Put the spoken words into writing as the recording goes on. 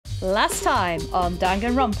Last time on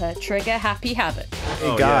Danganronpa, trigger Happy Havoc.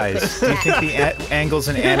 Hey guys, do you think the angles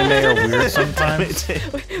in anime are weird sometimes?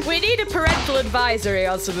 We need a parental advisory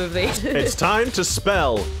on some of these. It's time to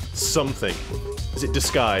spell something. Is it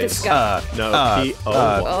disguise? Disguise. No.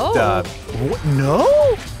 What? No?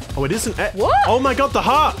 Oh, it isn't. What? Oh my god, the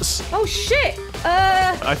hearts! Oh shit!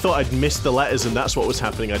 I thought I'd missed the letters and that's what was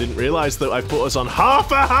happening. I didn't realize that I put us on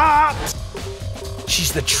half a heart!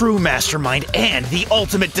 She's the true mastermind and the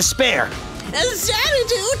ultimate despair.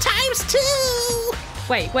 Xanadu times 2!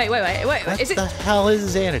 Wait. What Is it? the hell is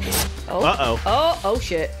Xanadu? Oh. Uh-oh. Oh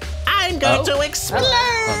shit. I'm going to explode!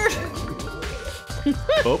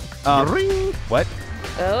 Ring. What?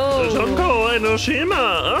 Oh. Junko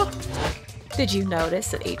Enoshima. Did you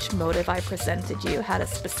notice that each motive I presented you had a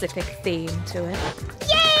specific theme to it?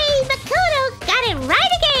 Yay! Makoto got it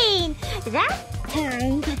right again! That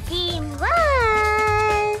time the theme was...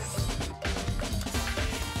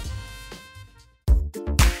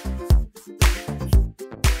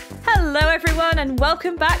 Hello everyone and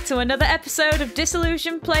welcome back to another episode of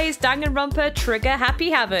Disillusion Plays Danganronpa Trigger Happy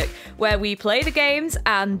Havoc, where we play the games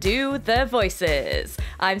and do the voices.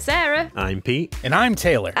 I'm Sarah. I'm Pete. And I'm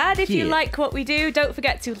Taylor. And if you like what we do, don't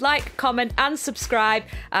forget to like, comment and subscribe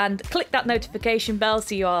and click that notification bell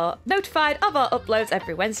so you are notified of our uploads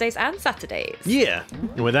every Wednesdays and Saturdays. Yeah.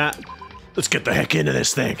 And with that, let's get the heck into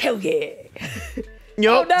this thing. Hell yeah.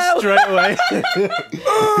 Yup, no. straight away.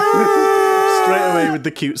 Straight away with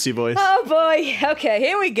the cutesy voice. Oh boy. Okay,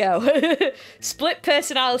 here we go. Split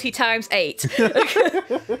personality times 8. Yay!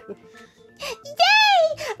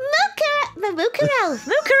 Mukuro,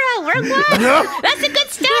 wrong one! That's a good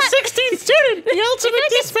start! The 16th student! The ultimate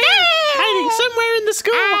despair! Hiding somewhere in the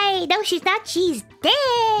school! No, she's not. She's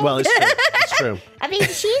dead! Well, it's true. It's true. I mean,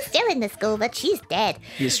 she's still in the school, but she's dead.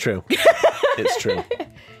 It's true. It's true.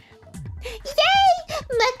 Yay!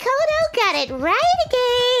 Makoto got it right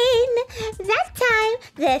again! That time,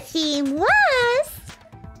 the theme was...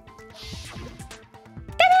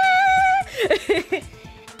 Ta-da!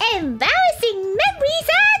 Embarrassing memories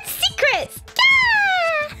and secrets!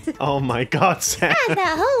 Yeah! Oh my god, Sam. And the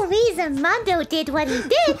whole reason Mondo did what he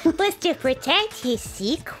did was to protect his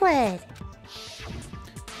secret.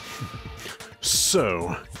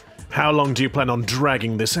 So, how long do you plan on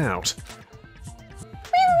dragging this out?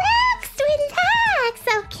 Relax,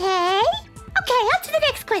 okay? Okay, on to the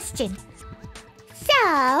next question.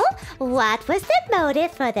 So, what was the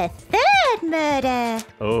motive for the third murder?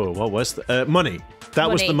 Oh, what was the... money. That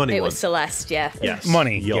was the money It one. was Celeste, yeah. Yes.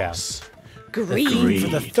 Money, Yes. Greed. For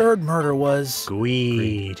the third murder was...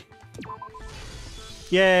 Greed.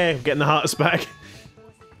 Yay, getting the hearts back.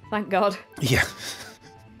 Thank God. Yeah.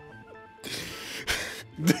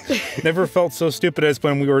 Never felt so stupid as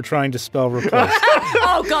when we were trying to spell replace.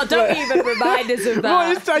 Oh God, don't even remind us of that.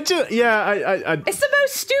 Well, it's the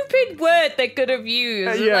most stupid word they could have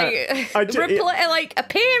used. yeah, Like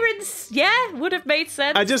appearance, yeah, would have made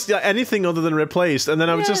sense. I just anything other than replaced, and then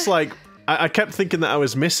I was just like, I kept thinking that I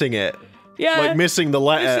was missing it. Yeah, like missing the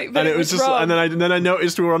letter, but and it was just, wrong. and then I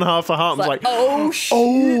noticed we were on half a heart. And was like, oh shit!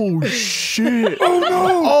 oh shit! Oh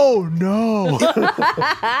no! Oh no!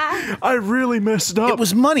 I really messed up. It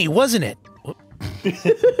was money, wasn't it?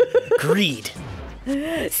 Greed.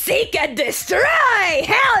 Seek and destroy!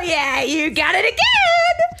 Hell yeah, you got it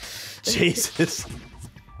again! Jesus.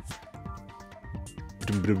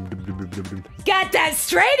 Got that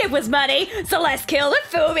straight, it was money, so let's kill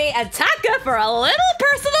Ifumi and Taka for a little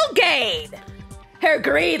personal gain. Her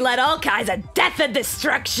greed led all kinds of death and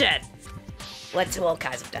destruction. Led to all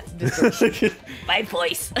kinds of death and destruction. My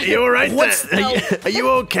voice. Are you alright there? Are you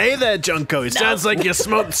okay there, Junko? It sounds like you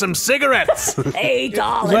smoked some cigarettes. Hey,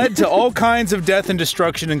 darling. Led to all kinds of death and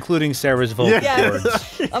destruction, including Sarah's vocal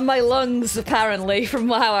cords. And my lungs, apparently, from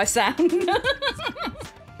how I sound.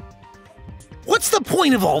 What's the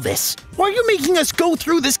point of all this? Why are you making us go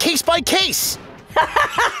through this case by case?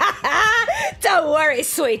 Don't worry,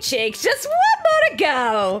 sweet cheeks. Just one more to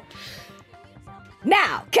go.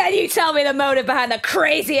 Now, can you tell me the motive behind the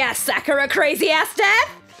crazy-ass Sakura crazy-ass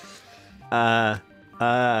death?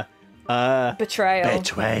 Betrayal.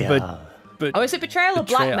 Betrayal. But Oh, is it betrayal or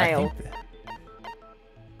betrayal, I blackmail? think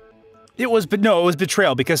it was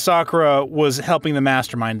betrayal because Sakura was helping the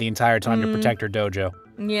mastermind the entire time to protect her dojo.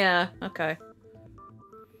 Yeah, okay.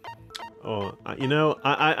 Oh, you know,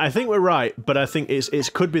 I think we're right, but I think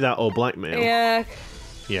it could be that or blackmail. Yeah.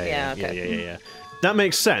 Yeah. That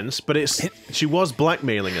makes sense, but she was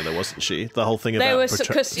blackmailing her, though, wasn't she? The whole thing about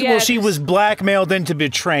Well, she was blackmailed into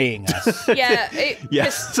betraying us. Yeah,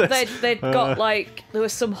 Yes. they'd got like there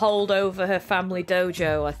was some hold over her family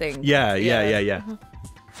dojo, I think. Yeah.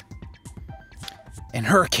 In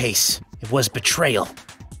her case, it was betrayal.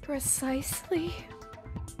 Precisely.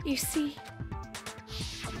 You see,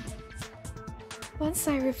 once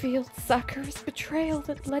I revealed Sakura's betrayal,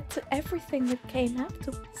 that led to everything that came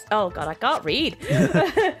afterwards. Oh god, I can't read.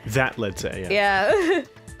 That led to it, Yeah.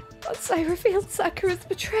 Once I revealed Sakura's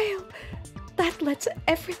betrayal, that led to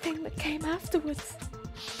everything that came afterwards.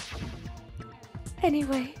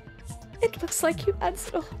 Anyway, it looks like you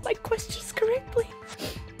answered all of my questions correctly.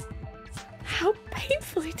 How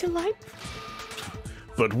painfully delightful.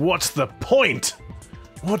 But what's the point?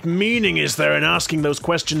 What meaning is there in asking those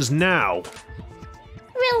questions now?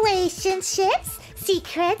 Relationships,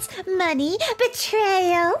 secrets, money,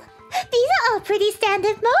 betrayal. These are all pretty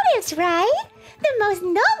standard motives, right? The most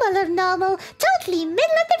normal of normal, totally middle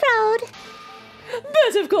of the road.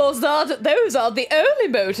 But of course not. Those aren't the only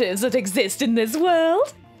motives that exist in this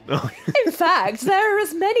world. In fact, there are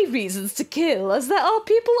as many reasons to kill as there are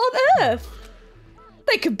people on Earth.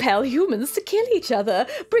 They compel humans to kill each other,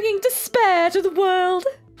 bringing despair to the world.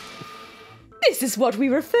 This is what we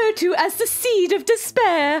refer to as the seed of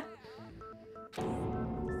despair.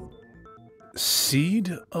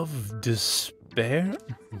 Seed of despair?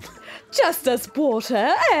 Just as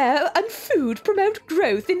water, air, and food promote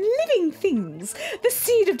growth in living things, the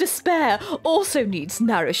seed of despair also needs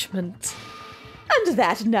nourishment. And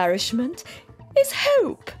that nourishment is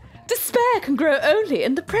hope. Despair can grow only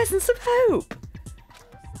in the presence of hope.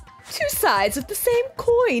 Two sides of the same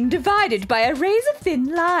coin divided by a razor-thin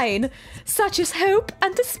line, such as hope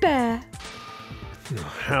and despair.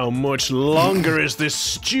 How much longer is this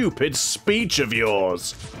stupid speech of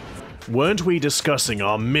yours? Weren't we discussing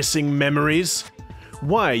our missing memories?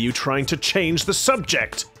 Why are you trying to change the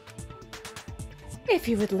subject? If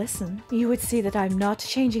you would listen, you would see that I'm not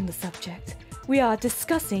changing the subject. We are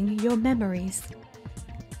discussing your memories.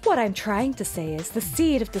 What I'm trying to say is the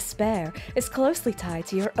seed of despair is closely tied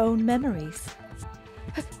to your own memories.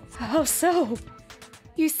 How so?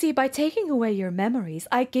 You see, by taking away your memories,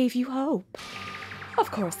 I gave you hope. Of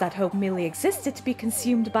course, that hope merely existed to be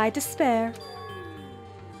consumed by despair.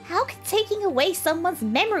 How can taking away someone's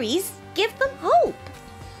memories give them hope?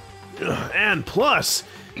 And plus,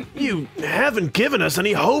 you haven't given us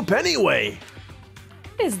any hope anyway.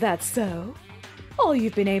 Is that so? All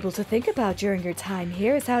you've been able to think about during your time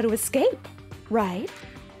here is how to escape, right?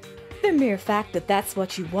 The mere fact that that's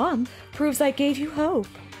what you want proves I gave you hope.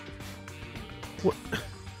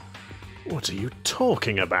 What are you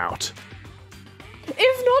talking about?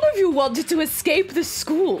 If none of you wanted to escape the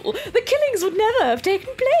school, the killings would never have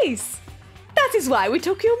taken place. That is why we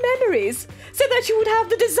took your memories, so that you would have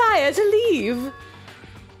the desire to leave.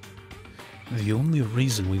 The only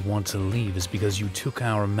reason we want to leave is because you took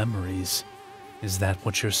our memories. Is that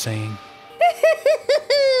what you're saying?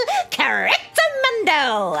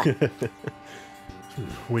 Correctamundo!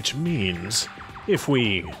 Which means, if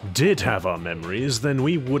we did have our memories, then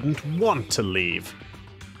we wouldn't want to leave.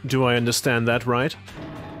 Do I understand that right?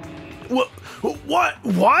 What?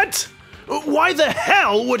 Why the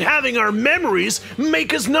hell would having our memories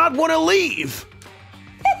make us not want to leave?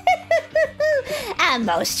 A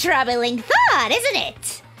most troubling thought, isn't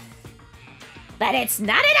it? But it's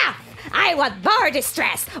not enough! I want more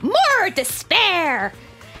distress, more despair!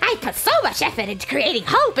 I put so much effort into creating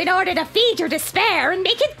hope in order to feed your despair and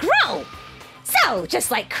make it grow! So,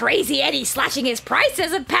 just like Crazy Eddie slashing his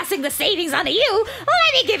prices and passing the savings on to you,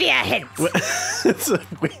 let me give you a hint. That's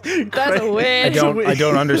a win. I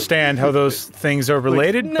don't understand how those things are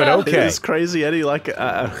related, but okay. Is Crazy Eddie like...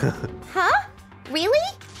 Huh?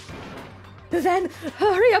 Really? Then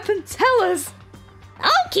hurry up and tell us.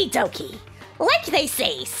 Okie dokie. Like they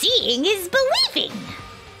say, seeing is believing.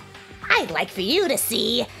 I'd like for you to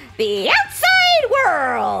see the outside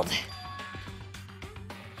world.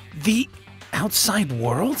 The outside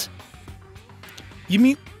world? You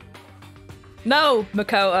mean... No,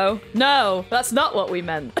 Makoto. No, that's not what we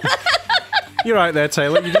meant. You're right there,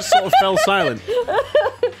 Taylor. You just sort of fell silent.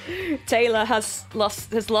 Taylor has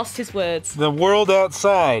lost his words. The world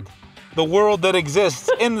outside. The world that exists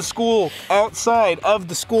in the school, outside of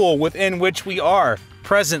the school within which we are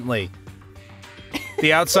presently.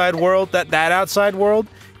 The outside world, that outside world?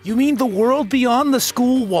 You mean the world beyond the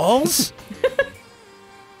school walls?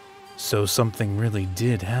 So something really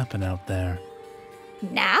did happen out there.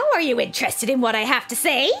 Now, are you interested in what I have to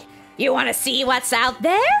say? You want to see what's out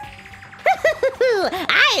there?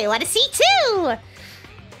 I want to see too!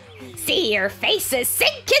 See your faces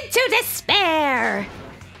sink into despair!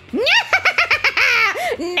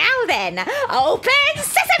 Now then, open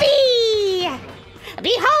sesame!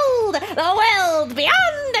 Behold the world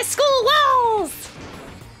beyond the school walls!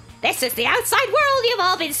 This is the outside world you've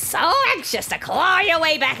all been so anxious to claw your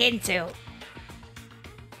way back into.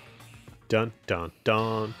 Dun dun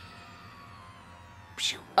dun.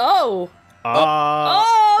 Oh.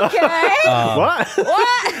 Okay. What?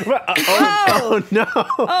 What? Oh no!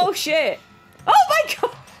 Oh shit. Oh my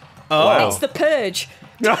god. Oh. It's the purge.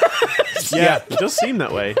 Yeah, it does seem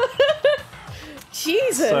that way.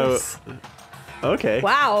 Jesus. So, okay.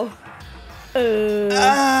 Wow.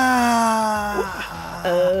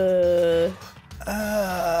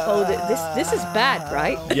 Oh, this is bad,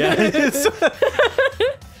 right? Yeah. it is.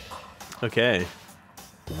 Okay.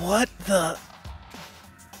 What the?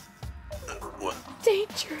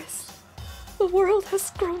 Dangerous. The world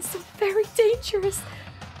has grown so very dangerous.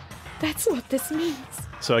 That's what this means.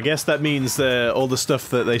 So I guess that means all the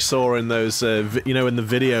stuff that they saw in those, in the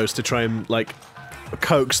videos to try and like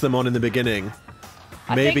coax them on in the beginning,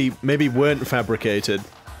 maybe weren't fabricated.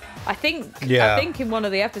 I think. Yeah. I think in one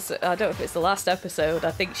of the episodes, I don't know if it's the last episode.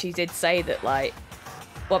 I think she did say that like,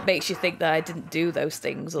 what makes you think that I didn't do those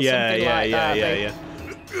things or something like that. Yeah.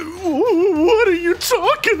 What are you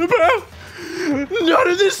talking about? None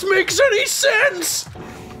of this makes any sense.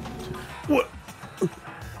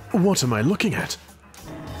 What am I looking at?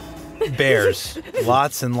 Bears.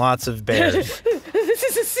 Lots and lots of bears. This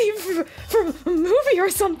is a scene from a movie or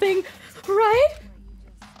something, right?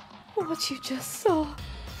 What you just saw.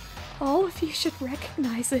 All of you should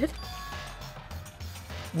recognize it.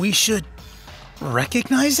 We should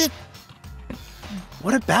recognize it?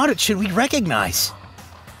 What about it should we recognize?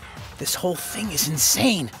 This whole thing is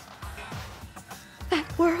insane.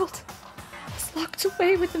 That world is locked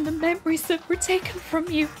away within the memories that were taken from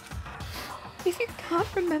you. If you can't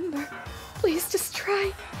remember, please just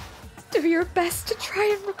try. Do your best to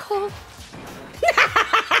try and recall.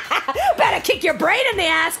 Better kick your brain in the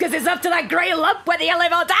ass, because it's up to that grey lump whether you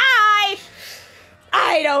live or die.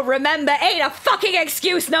 I don't remember ain't a fucking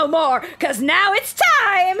excuse no more, because now it's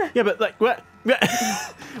time. Yeah, but like what?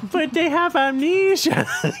 But they have amnesia.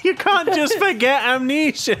 You can't just forget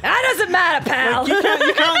amnesia. That doesn't matter, pal. You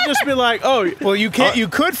can't just be like, oh. Well, you can't. You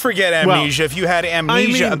could forget amnesia if you had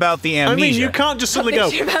amnesia about the amnesia. I mean, you can't just suddenly go,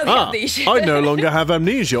 Amnesia about the amnesia." I no longer have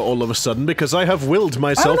amnesia all of a sudden because I have willed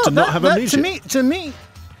myself to not have amnesia. To me.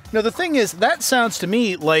 No, the thing is, that sounds to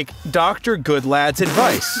me like Dr. Goodlad's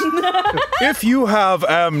advice. If you have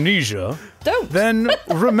amnesia, then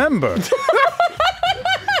remember.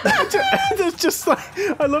 There's just like,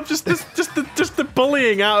 I love just the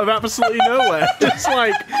bullying out of absolutely nowhere. Just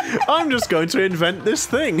like, I'm just going to invent this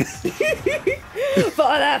thing.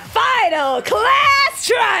 For the final class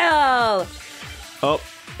trial. Oh,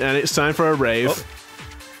 and it's time for a rave.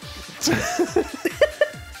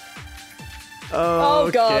 Oh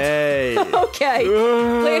god. Okay.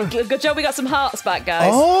 Okay. Good job we got some hearts back, guys.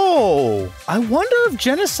 Oh, I wonder if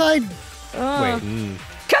Genocide... Wait.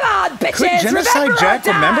 Come on, bitches. Could Genocide remember Jack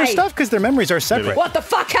or die. remember stuff? Because their memories are separate. What the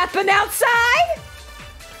fuck happened outside?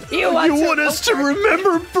 You want us to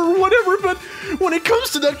remember for whatever, but when it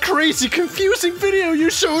comes to that crazy, confusing video you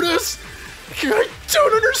showed us, I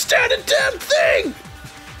don't understand a damn thing!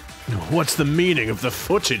 What's the meaning of the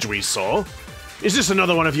footage we saw? Is this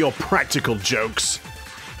another one of your practical jokes?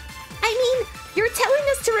 I mean, you're telling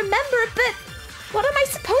us to remember, but what am I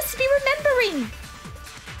supposed to be remembering?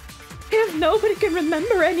 If nobody can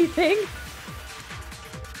remember anything.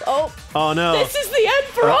 Oh no. This is the end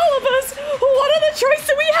for all of us. What other choice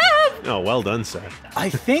do we have? Oh, well done, sir. I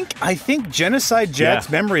think Genocide Jack's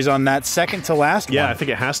memories on that second to last one. Yeah, I think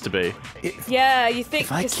it has to be. Yeah, you think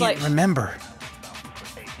If I it's can't like remember,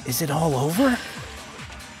 is it all over?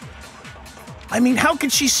 I mean, how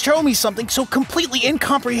could she show me something so completely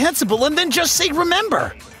incomprehensible and then just say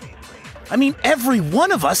remember? I mean, every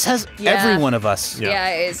one of us has... Yeah. Every one of us. Yeah,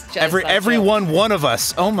 it is just One of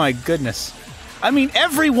us. Oh my goodness. I mean,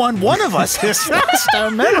 one of us has lost our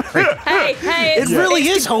memory. Hey, It really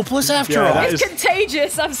is hopeless after all. It's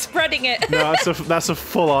contagious. I'm spreading it. No, that's a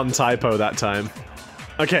full-on typo that time.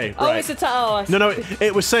 Okay, Oh, right. it's a typo. No,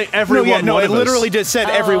 it was saying everyone. it literally just said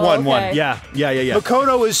everyone one. okay. Yeah.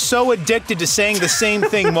 Makoto is so addicted to saying the same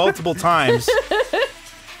thing multiple times.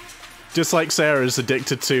 Just like Sarah's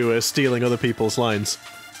addicted to stealing other people's lines.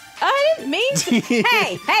 I didn't mean to.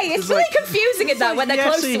 Hey, it's really confusing in that when they're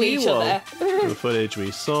close to each other. The footage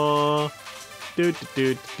we saw.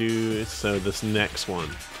 So this next one.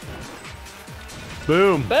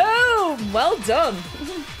 Boom. Boom! Well done.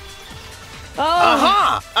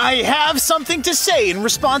 Aha! I have something to say in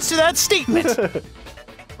response to that statement.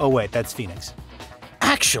 Oh wait, that's Phoenix.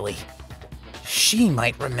 Actually, she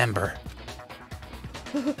might remember.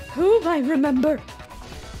 Who might remember?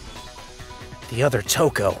 The other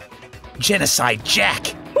Toko. Genocide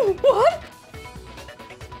Jack. What?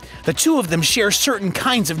 The two of them share certain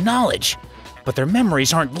kinds of knowledge, but their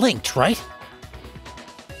memories aren't linked, right?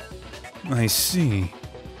 I see.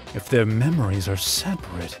 If their memories are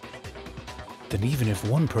separate, then even if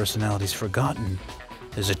one personality's forgotten,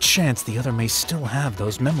 there's a chance the other may still have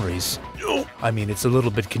those memories. I mean, it's a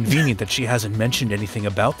little bit convenient that she hasn't mentioned anything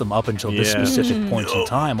about them up until this specific point in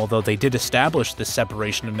time, although they did establish this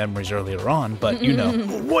separation of memories earlier on, but you know.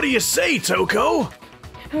 What do you say, Toko?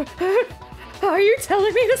 Are you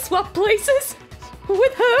telling me to swap places?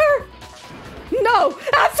 With her? No,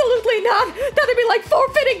 absolutely not! That'd be like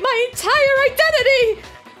forfeiting my entire identity!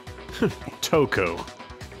 Toko.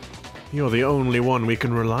 You're the only one we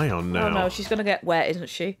can rely on now. Oh no, she's gonna get wet, isn't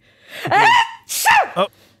she? Oh.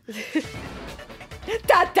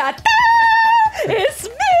 Da da da! It's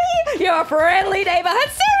me, your friendly neighborhood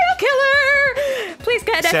serial killer! Please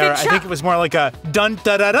get an Sarah, effing I chat. think it was more like a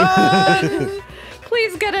dun-da-da-da!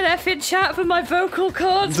 Please get an effing chat for my vocal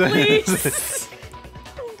cords, please.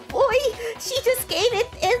 Boy, she just gave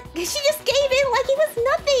it like it was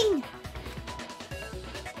nothing.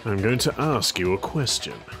 I'm going to ask you a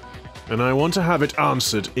question, and I want to have it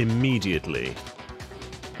answered immediately.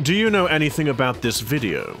 Do you know anything about this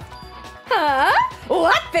video? Huh?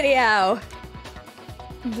 What video?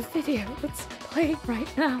 The video that's playing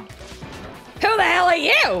right now. Who the hell are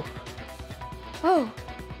you? Oh,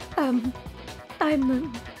 I'm the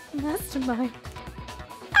mastermind.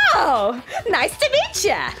 Oh, nice to meet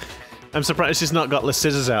ya. I'm surprised she's not got the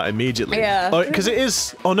scissors out immediately. Yeah. Because it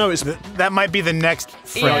is. Oh no, it's That might be the next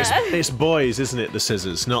phrase. Yeah. it's boys, isn't it? The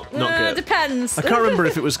scissors, not good. Depends. I can't remember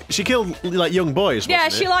if it was. She killed like young boys. Yeah,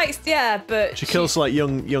 wasn't she it? likes. Yeah, but She kills like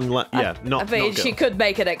young. Yeah, not. I mean, not she girls. could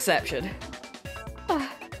make an exception.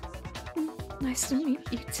 Nice to meet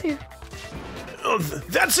you too. Oh,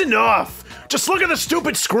 that's enough. Just look at the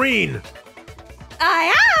stupid screen.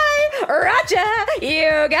 Aye, aye, Roger.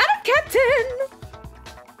 You got it, Captain.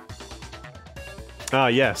 Ah,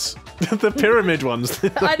 yes. The pyramid ones.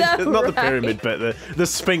 I know, Not the right? pyramid, but the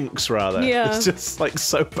Sphinx, rather. Yeah. It's just, like,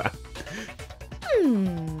 so bad.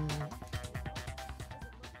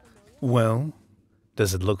 Well,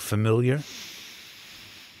 does it look familiar?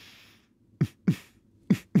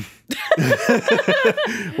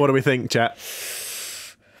 What do we think, chat?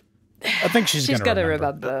 I think she's gonna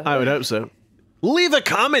remember. remember. I would hope so. Leave a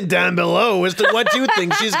comment down below as to what you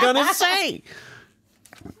think she's gonna say.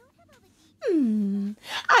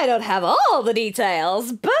 I don't have all the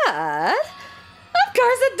details, but of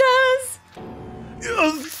course it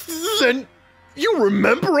does. Then you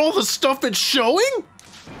remember all the stuff it's showing?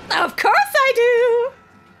 Of course I do.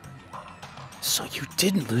 So you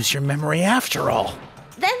didn't lose your memory after all.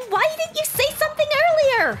 Then why didn't you say something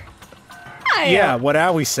earlier? Yeah, what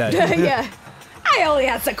Owie said. Yeah. I only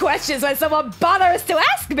answer questions when someone bothers to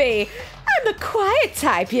ask me. I'm the quiet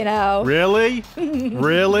type, you know. Really?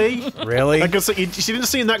 Really? Really? Like I said, she didn't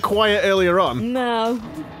seem that quiet earlier on. No.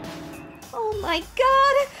 Oh my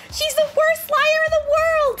god, she's the worst liar in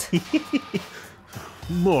the world.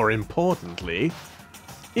 More importantly,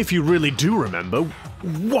 if you really do remember,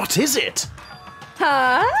 what is it?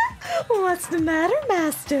 Huh? What's the matter,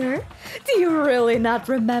 Master? Do you really not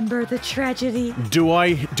remember the tragedy? Do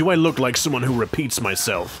I look like someone who repeats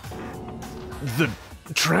myself? The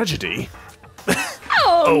tragedy?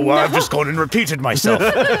 Oh, well, I've just gone and repeated myself.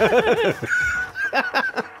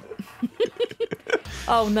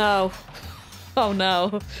 Oh no. Oh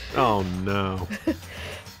no. Oh no.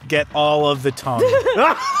 Get all of the tongue.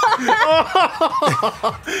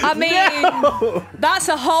 I mean, that's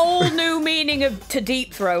a whole new meaning to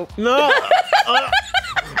deep throat. No.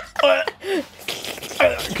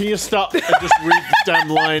 Can you stop and just read the damn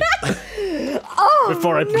line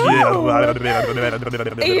before I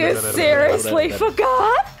You seriously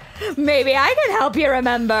forgot? Maybe I can help you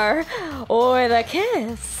remember. Or the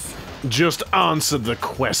kiss. Just answer the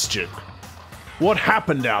question. What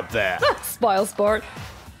happened out there? Spoil sport.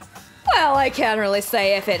 Well, I can't really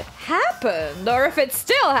say if it happened or if it's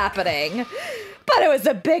still happening. But it was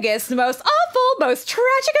the biggest, most awful, most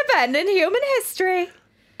tragic event in human history.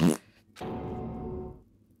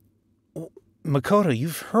 Makoto,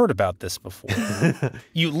 you've heard about this before.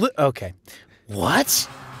 Okay. What?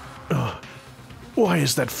 Why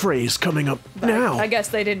is that phrase coming up now? I guess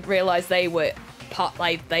they didn't realize they were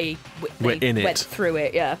they in it. went through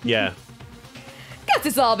it, yeah. Yeah. Guess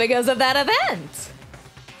it's all because of that event.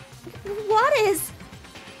 What is?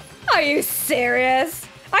 Are you serious?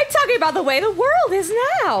 I'm talking about the way the world is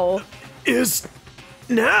now. Is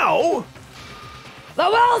now? The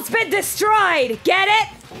world's been destroyed. Get it?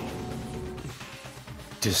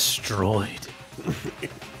 Destroyed.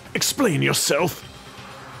 Explain yourself.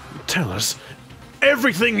 Tell us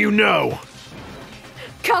everything you know.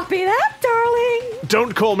 Copy that, darling.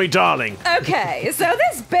 Don't call me darling. Okay, so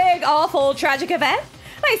this big, awful, tragic event,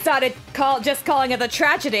 I started just calling it the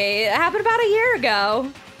tragedy. It happened about a year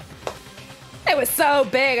ago. It was so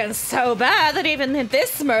big and so bad that even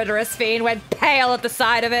this murderous fiend went pale at the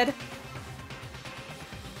sight of it.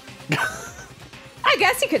 I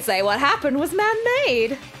guess you could say what happened was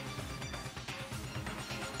man-made.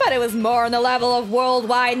 But it was more on the level of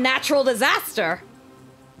worldwide natural disaster.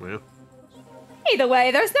 Well, Either way,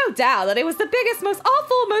 there's no doubt that it was the biggest, most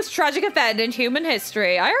awful, most tragic event in human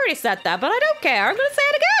history. I already said that, but I don't care. I'm gonna say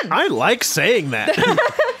it again. I like saying that.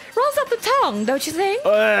 Rolls up the tongue, don't you think?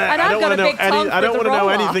 I don't want to know I don't want to know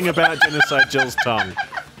roll-off. anything about Genocide Jill's tongue.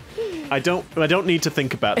 I don't need to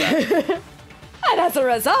think about that. And as a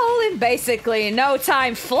result, in basically no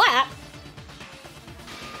time flat,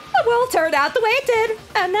 the world turned out the way it did,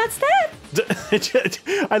 and that's that.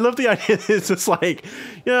 I love the idea. It's just like,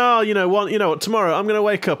 what? Tomorrow I'm gonna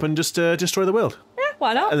wake up and just destroy the world. Yeah,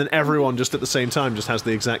 why not? And then everyone just at the same time just has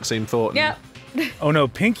the exact same thought. Yep. Oh no,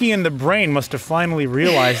 Pinky and the Brain must have finally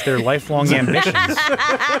realized their lifelong ambitions.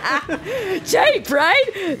 Jay,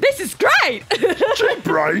 Brain, this is great. Jay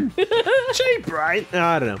Brain. Jay Brain.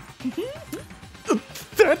 I don't know.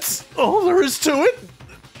 That's all there is to it?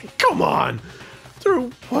 Come on. There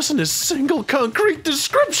wasn't a single concrete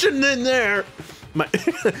description in there.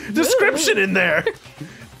 Description in there.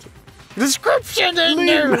 Description in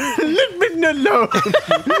there. Leave me alone.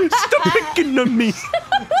 Stop picking on me.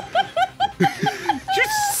 You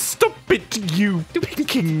stop it, you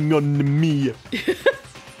picking on me.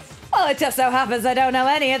 Well, it just so happens I don't know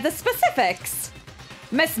any of the specifics.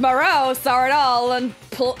 Miss Moreau saw it all and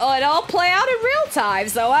it all play out in real time,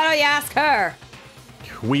 so why don't you ask her?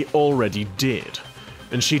 We already did,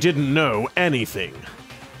 and she didn't know anything.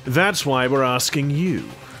 That's why we're asking you.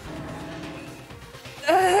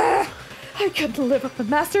 I couldn't live up to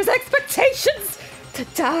Master's expectations. To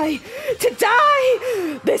die.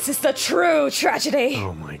 This is the true tragedy.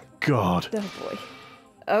 Oh my god. Oh boy.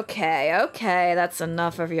 Okay, that's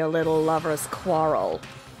enough of your little lover's quarrel.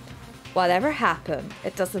 Whatever happened,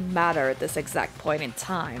 it doesn't matter at this exact point in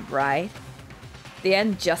time, right? The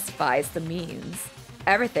end justifies the means.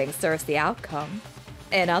 Everything serves the outcome.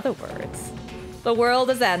 In other words, the world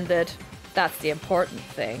has ended. That's the important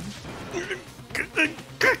thing.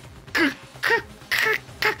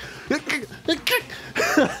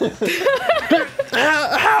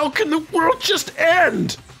 How can the world just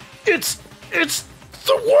end? It's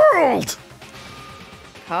the world!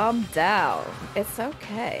 Calm down. It's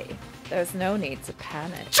okay. There's no need to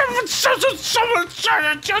panic.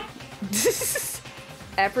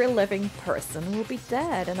 Every living person will be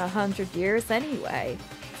dead in 100 years anyway.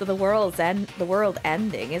 So the world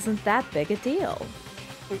ending isn't that big a deal.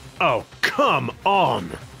 Oh, come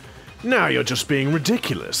on! Now you're just being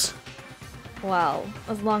ridiculous. Well,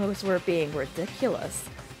 as long as we're being ridiculous,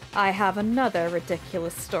 I have another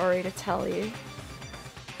ridiculous story to tell you.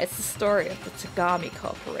 It's the story of the Tagami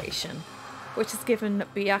Corporation, which has given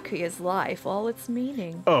Byakuya's life all its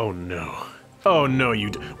meaning. Oh no. Oh no,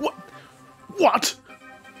 you What?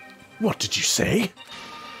 What did you say?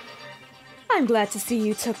 I'm glad to see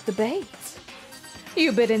you took the bait.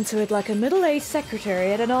 You bit into it like a middle-aged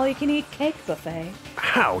secretary at an all-you-can-eat cake buffet.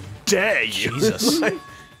 How dare you? Jesus.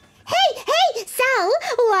 Hey, so,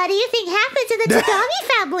 what do you think happened to the Tagami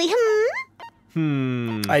family,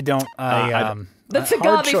 I don't. The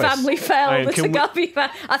hard Tagami choice. family fell. Alright, The can we- Tagami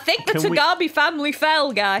I think the can we- Tagami family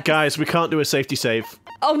fell, guys. Guys, we can't do a safety save.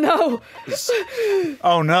 Oh no.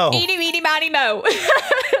 Oh no. Eeny, meeny, miny, mo.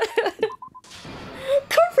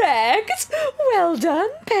 Correct. Well done,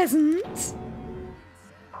 peasant.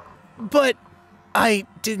 But I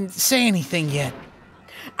didn't say anything yet.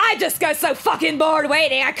 I just got so fucking bored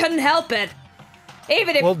waiting, I couldn't help it.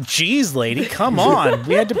 Even if Well, geez, lady, come on.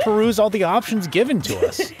 We had to peruse all the options given to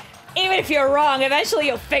us. even if you're wrong, eventually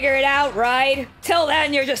you'll figure it out, right? Till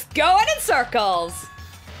then, you're just going in circles.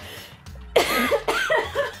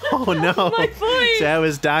 Oh no. My voice. Sarah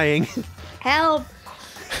is dying. Help!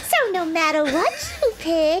 So no matter what you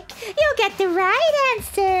pick, you'll get the right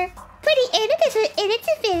answer. Pretty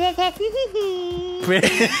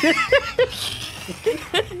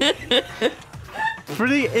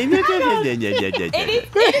Pretty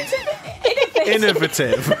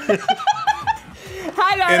innovative.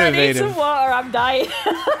 Hang on, I need Innovative. some water, I'm dying.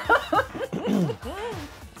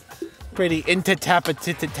 Pretty into tappa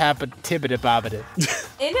tita tappa tibbita bobbita.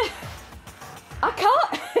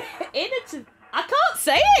 I can't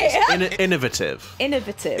say it. Innovative.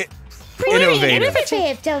 Innovative.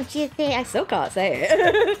 Innovative. Don't you think? I still can't say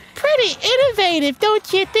it. Pretty innovative,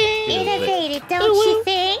 don't you think? Innovative, don't you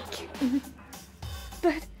think?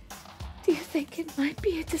 But do you think it might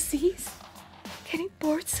be a disease? Getting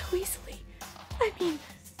bored so easily. I mean,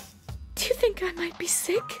 do you think I might be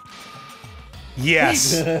sick?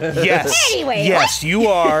 Yes. Yes. Anyway, yes, you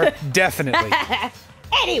are. Definitely.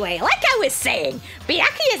 Anyway, like I was saying,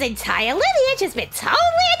 Byakuya's entire lineage has been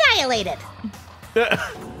totally annihilated.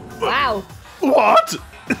 Wow. What?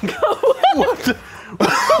 What?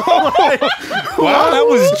 Wow, that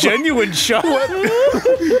was genuine shock.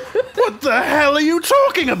 What the hell are you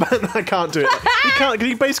talking about? I can't do it. He can't.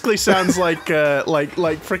 He basically sounds like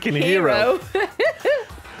freaking hero.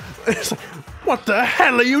 It's like, what the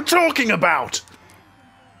hell are you talking about?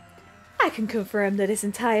 I can confirm that his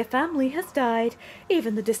entire family has died.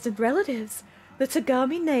 Even the distant relatives. The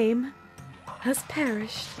Tagami name has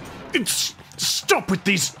perished. Stop with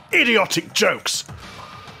these idiotic jokes.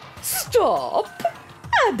 Stop!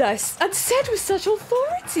 And said with such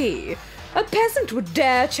authority. A peasant would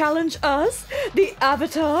dare challenge us, the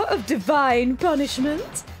avatar of divine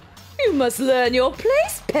punishment? You must learn your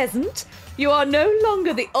place, peasant. You are no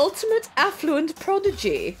longer the ultimate affluent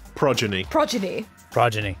prodigy. Progeny. Progeny.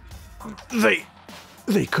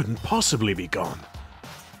 They couldn't possibly be gone.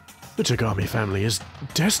 The Tagami family is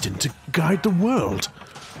destined to guide the world.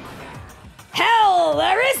 Hell,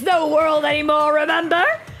 there is no world anymore, remember?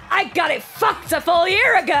 I got it fucked a full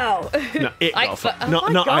year ago. No, it got fucked.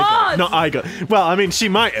 Not my I got. God. Not I got. Well, I mean, she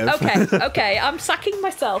might have. Okay, I'm sacking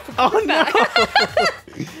myself. Oh no!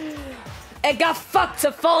 It got fucked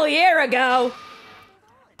a full year ago.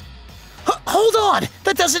 Hold on!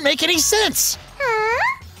 That doesn't make any sense!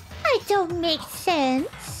 Huh? I don't make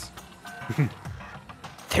sense.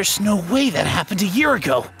 There's no way that happened a year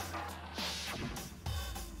ago.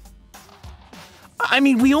 I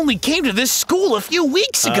mean, we only came to this school a few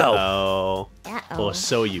weeks ago. Oh. Uh-oh. Or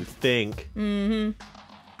so you think.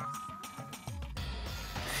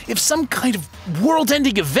 If some kind of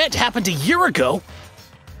world-ending event happened a year ago,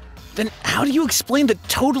 then how do you explain the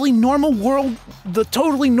totally normal,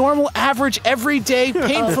 average, everyday,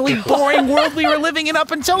 painfully boring world we were living in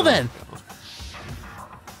up until then?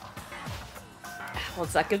 1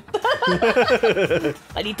 second.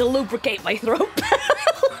 I need to lubricate my throat.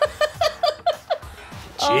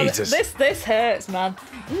 Jesus. Oh, this hurts, man.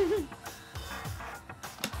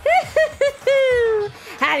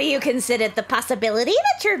 Have you considered the possibility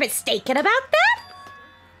that you're mistaken about that?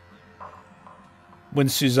 When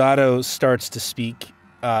Suzato starts to speak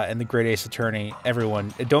in the Great Ace Attorney,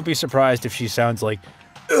 everyone, don't be surprised if she sounds like,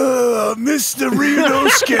 Mr.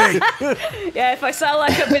 Ryunosuke! Yeah, if I sound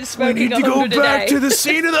like I've been We smoking need to go 100 a back day. to the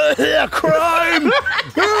scene of the crime!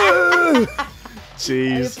 I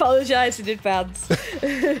Jeez. apologize in advance.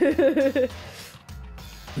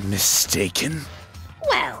 Mistaken?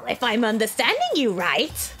 Well, if I'm understanding you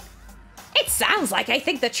right, it sounds like you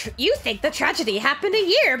think the tragedy happened a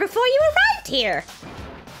year before you arrived here.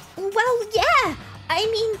 Well, yeah. I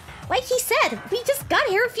mean, like he said, we just got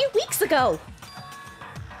here a few weeks ago.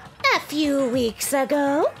 A few weeks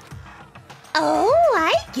ago? Oh,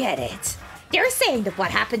 I get it. You're saying that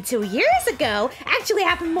what happened 2 years ago actually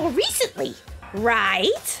happened more recently,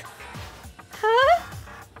 right? Huh?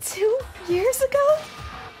 2 years ago?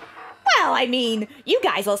 Well, I mean, you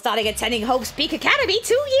guys all started attending Hope's Peak Academy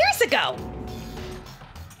 2 years ago.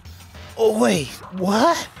 Oh, wait,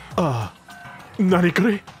 what?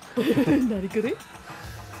 Narikuri? Nariguri?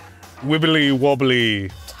 Wibbly wobbly,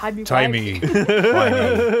 Timey. timey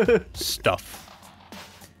stuff.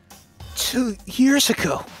 2 years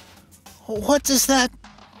ago? What does that...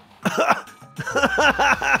 I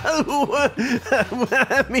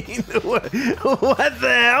mean, what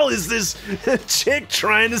the hell is this chick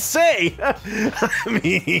trying to say? I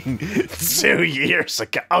mean, 2 years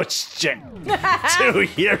ago. Oh, shit. 2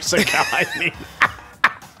 years ago, I mean.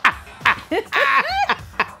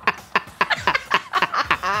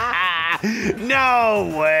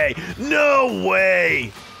 No way! No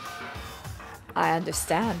way! I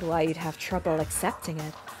understand why you'd have trouble accepting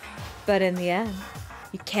it. But in the end,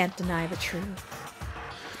 you can't deny the truth.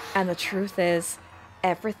 And the truth is,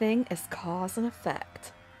 everything is cause and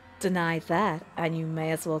effect. Deny that, and you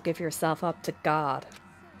may as well give yourself up to God.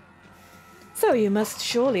 So you must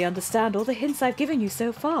surely understand all the hints I've given you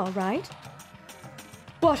so far, right?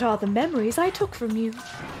 What are the memories I took from you?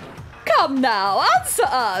 Come now, answer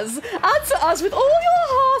us! Answer us with all your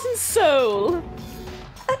heart and soul!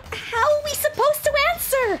 How are we supposed to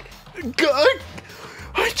answer? God,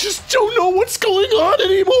 I just don't know what's going on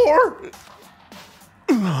anymore.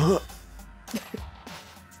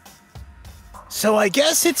 So I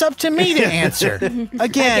guess it's up to me to answer.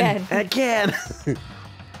 Again. Again.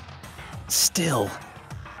 Still,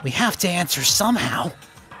 we have to answer somehow.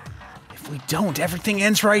 If we don't, everything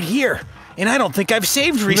ends right here. And I don't think I've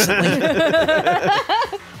saved recently.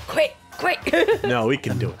 Quick. No, we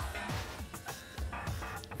can do it.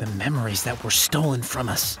 The memories that were stolen from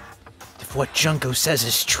us. If what Junko says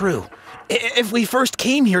is true. If we first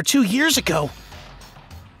came here 2 years ago.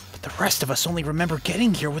 But the rest of us only remember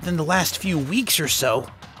getting here within the last few weeks or so.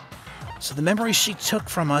 So the memories she took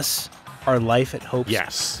from us... Our life at Hope's.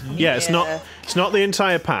 Yes. Yeah, it's not the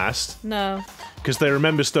entire past. No. Because they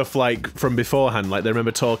remember stuff like from beforehand, like they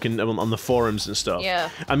remember talking on the forums and stuff. Yeah.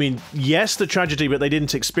 I mean, yes, the tragedy, but they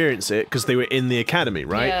didn't experience it because they were in the academy,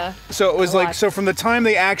 right? Yeah. So it was like, so from the time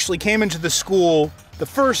they actually came into the school the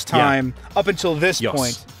first time up until this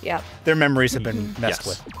point, Yep. their memories have been messed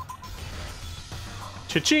with.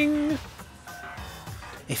 Cha-ching!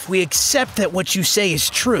 If we accept that what you say is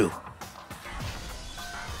true,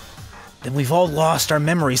 then we've all lost our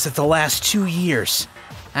memories of the last 2 years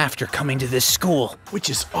after coming to this school. Which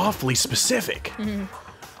is awfully specific.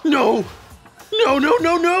 No! No!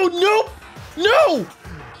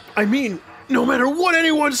 I mean, no matter what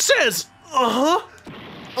anyone says!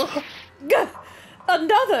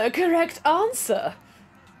 Another correct answer.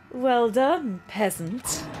 Well done, peasant.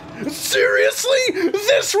 Seriously?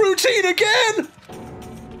 This routine again?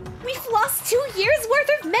 We've lost 2 years worth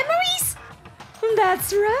of memories?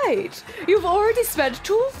 That's right. You've already spent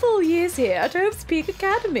 2 full years here at Hope's Peak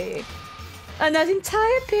Academy. And that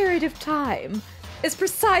entire period of time is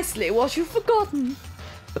precisely what you've forgotten.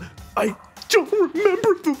 I don't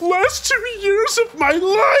remember the last 2 years of my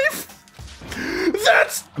life!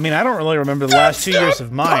 That's I mean, I don't really remember the last 2 years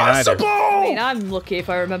of mine either. I mean, I'm lucky if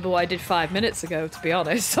I remember what I did 5 minutes ago, to be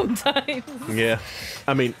honest, sometimes. Yeah.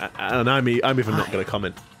 I mean, and I'm even not going to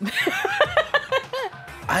comment.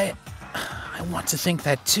 I want to think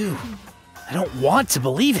that too. I don't want to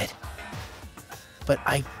believe it. But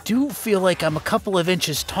I do feel like I'm a couple of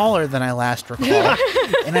inches taller than I last recall.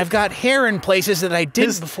 And I've got hair in places that I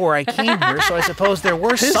didn't before I came here, so I suppose there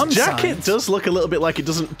were some His jacket signs. does look a little bit like it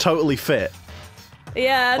doesn't totally fit.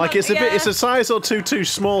 Yeah. Like it's it's a size or two too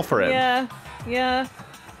small for him. Yeah.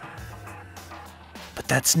 But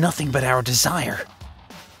that's nothing but our desire.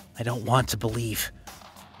 I don't want to believe.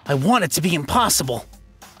 I want it to be impossible.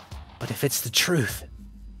 But if it's the truth,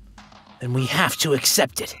 then we have to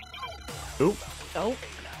accept it. Ooh. Oh.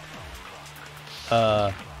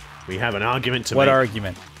 We have an argument to What make.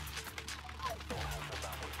 argument?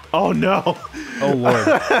 Oh no! Oh lord,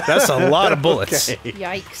 that's a lot of bullets. Okay.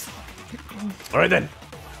 Yikes. All right then.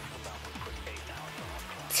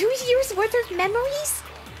 2 years worth of memories?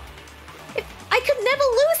 I could never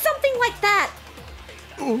lose something like that.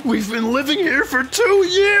 We've been living here for 2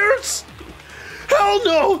 years? Hell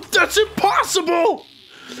no! That's impossible!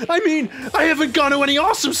 I mean, I haven't gone to any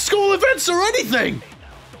awesome school events or anything!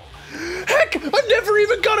 Heck, I've never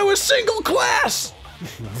even gone to a single class!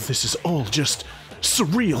 This is all just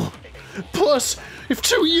surreal. Plus, if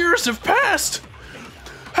 2 years have passed,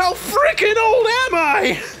 how freaking old am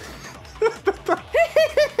I?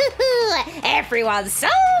 Everyone's so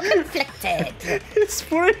conflicted. It's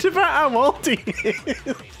worried about how old he is.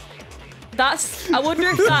 I wonder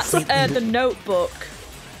if that's the notebook.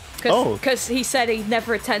 Oh. Because he said he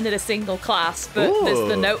never attended a single class, but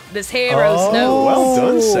Ooh. there's Hero's notes. Well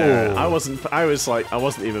done, Sarah. I wasn't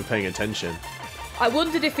even paying attention. I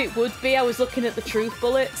wondered if it would be. I was looking at the truth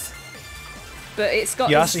bullets. But it's got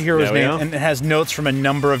Yasuhiro's There we name, are. and it has notes from a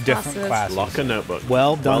number of different Classes. classes. Lock a notebook.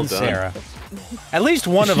 Well done, Sarah. At least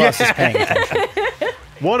one of us is paying attention.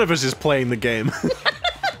 One of us is playing the game.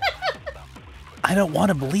 I don't want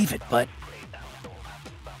to believe it, but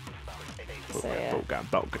So, yeah.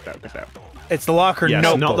 It's the locker Yes,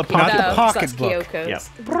 notebook, not the pocket- not the No, pocketbook. that's Kyoko's.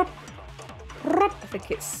 Yep. I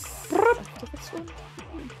think it's this one.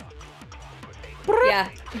 Yeah.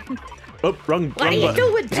 Oh, wrong are you button.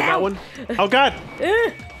 doing, Is it pal? that one? Oh god!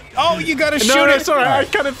 Oh, you gotta shoot No, it! sorry, I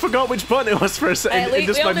kind of forgot which button it was for a second. At least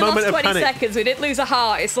Just we my only moment lost of 20 panic. seconds. We didn't lose a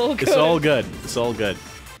heart. It's all good. It's all good. It's all good.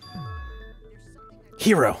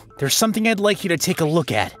 Hiro, there's something I'd like you to take a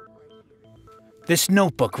look at. This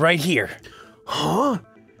notebook right here. Huh?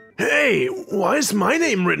 Hey, why is my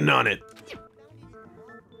name written on it?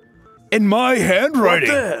 In my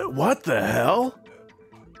handwriting. What the hell?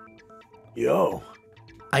 Yo.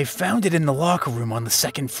 I found it in the locker room on the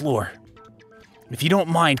second floor. If you don't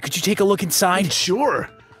mind, could you take a look inside? Sure.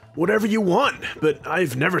 Whatever you want, but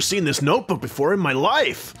I've never seen this notebook before in my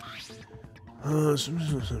life.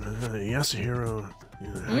 Yasuhiro.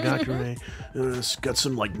 I got great. It's got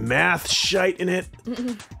some like math shite in it.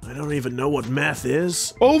 I don't even know what math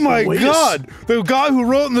is. Oh my Wait god! The guy who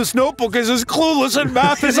wrote in this notebook is as clueless in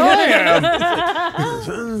math as I am!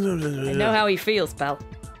 I know how he feels, pal.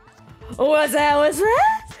 Was that?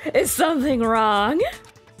 Is something wrong?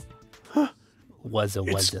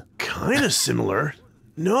 It's kind of similar.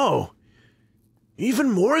 No.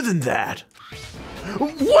 Even more than that.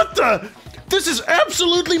 What the? This is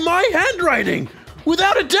absolutely my handwriting!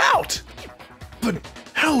 Without a doubt! But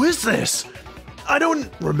how is this? I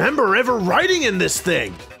don't remember ever writing in this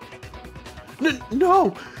thing.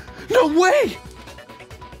 No way!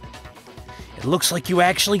 It looks like you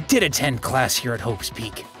actually did attend class here at Hope's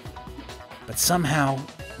Peak. But somehow,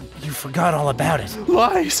 you forgot all about it.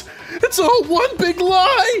 Lies! It's all one big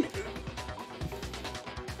lie!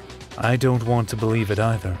 I don't want to believe it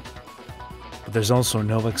either. But there's also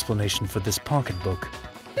no explanation for this pocketbook.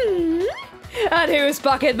 And whose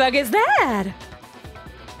pocketbook is that?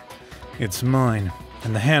 It's mine,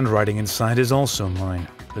 and the handwriting inside is also mine.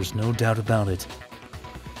 There's no doubt about it.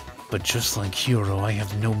 But just like Hiro, I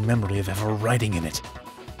have no memory of ever writing in it.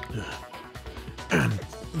 And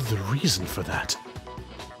the reason for that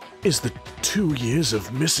is the 2 years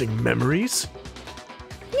of missing memories?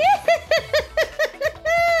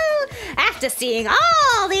 After seeing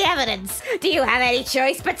all the evidence, do you have any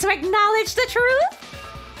choice but to acknowledge the truth?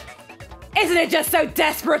 Isn't it just so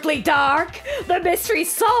desperately dark? The mystery's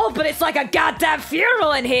solved, but it's like a goddamn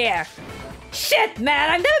funeral in here. Shit, man,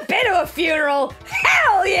 I've never been to a funeral.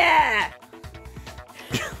 Hell yeah!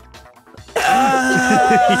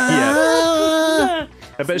 Yeah.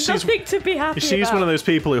 I bet Nothing to be happy she's about. one of those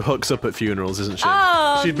people who hooks up at funerals, isn't she?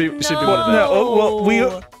 Oh, she'd be one of no. those. No,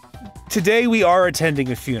 well, today we are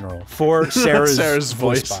attending a funeral for Sarah's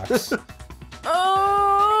voice. box.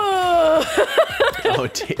 Oh. Oh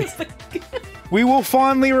dear. We will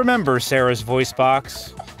fondly remember Sarah's voice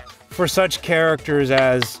box for such characters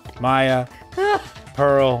as Maya,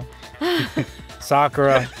 Pearl,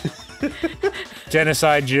 Sakura,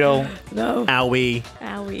 Genocide Jill, No. Owie.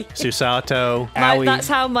 Owie. Susato. Owie. That's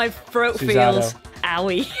how my throat Susato. feels.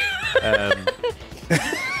 Owie.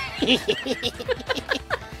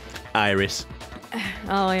 Iris.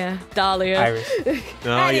 Oh, yeah. Dahlia. Iris.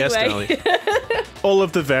 Oh, yes, Anyway. Dolly. All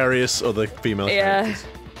of the various other female Yeah. characters.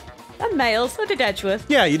 And males. So did Edgeworth.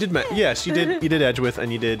 Yeah, you did. Yes, you did. You did Edgeworth,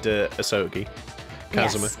 and you did Asogi,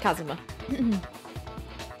 Kazuma. Yes, Kazuma.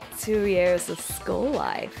 2 years of school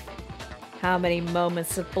life. How many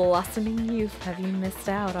moments of blossoming youth have you missed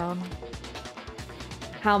out on?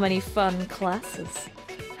 How many fun classes?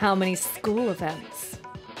 How many school events?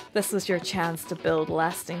 This was your chance to build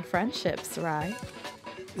lasting friendships, right?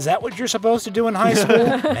 Is that what you're supposed to do in high school?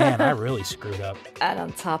 Man, I really screwed up. And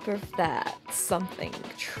on top of that, something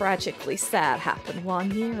tragically sad happened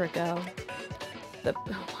 1 year ago. Oh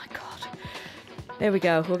my god. There we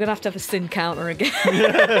go. We're gonna have a sin counter again.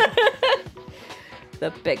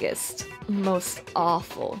 The biggest, most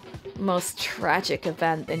awful, most tragic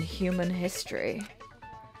event in human history.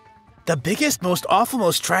 The biggest, most awful,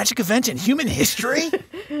 most tragic event in human history?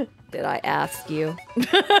 Did I ask you?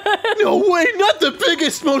 No way! Not the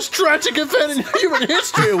biggest, most tragic event in human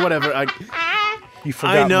history, or whatever. You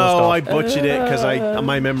forgot I know. most I often. butchered it because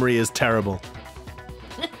my memory is terrible.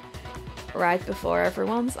 Right before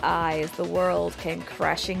everyone's eyes, the world came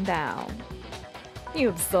crashing down. You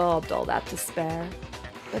absorbed all that despair,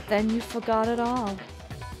 but then you forgot it all.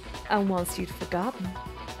 And once you'd forgotten,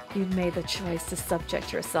 you made the choice to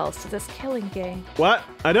subject yourselves to this killing game. What?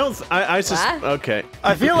 I don't. What? Okay.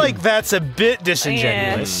 I feel like that's a bit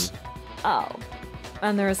disingenuous. Oh,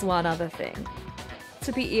 and there's one other thing.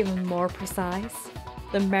 To be even more precise,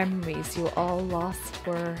 the memories you all lost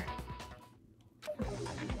were...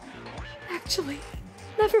 Actually,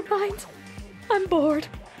 never mind. I'm bored.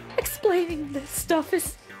 Explaining this stuff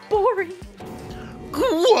is boring.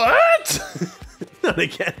 What? Not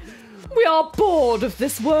again. We are bored of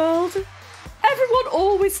this world. Everyone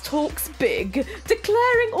always talks big,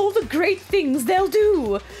 declaring all the great things they'll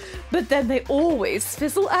do, but then they always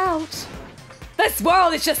fizzle out. This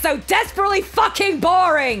world is just so desperately fucking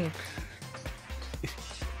boring!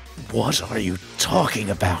 What are you talking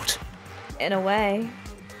about? In a way,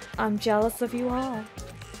 I'm jealous of you all.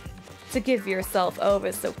 To give yourself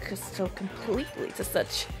over so completely to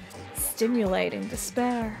such stimulating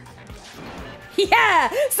despair. Yeah,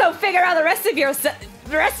 so figure out the rest for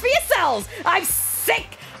yourselves. I'm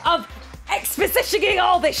sick of expositioning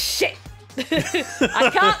all this shit. I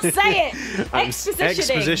can't say it.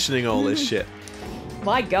 Expositioning all this shit.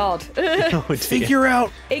 My God. Oh dear. Figure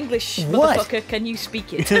out English, what? motherfucker, can you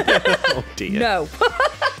speak it? Oh dear. No.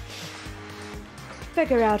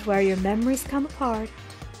 Figure out where your memories come apart.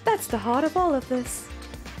 That's the heart of all of this.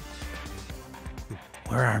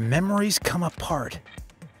 Where our memories come apart.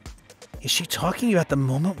 Is she talking about the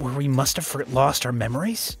moment where we must have lost our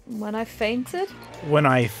memories? When I fainted? When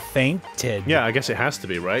I fainted. Yeah, I guess it has to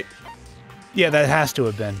be, right? Yeah, that has to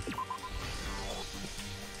have been.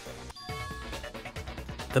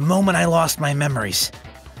 The moment I lost my memories.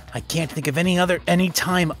 I can't think of any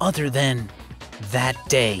time other than that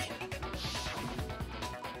day.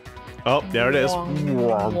 Oh, there it is.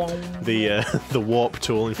 The warp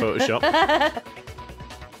tool in Photoshop.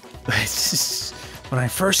 When I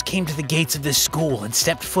first came to the gates of this school and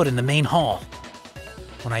stepped foot in the main hall.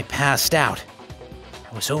 When I passed out,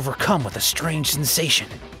 I was overcome with a strange sensation.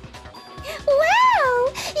 Wow!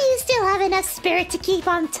 You still have enough spirit to keep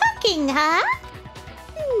on talking, huh?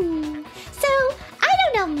 So, I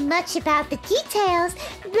don't know much about the details,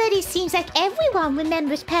 but it seems like everyone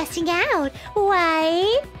remembers passing out,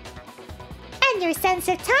 right? And your sense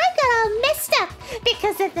of time got all messed up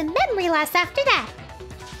because of the memory loss after that.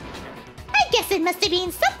 I guess it must have been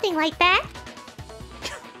something like that.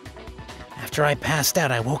 After I passed out,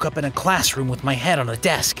 I woke up in a classroom with my head on a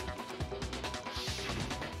desk.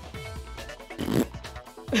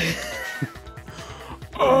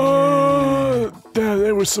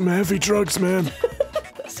 There were some heavy drugs, man.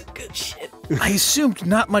 That's good shit. I assumed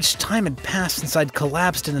not much time had passed since I'd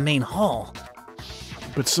collapsed in the main hall.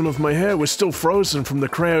 But some of my hair was still frozen from the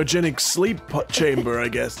cryogenic sleep chamber, I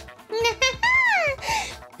guess.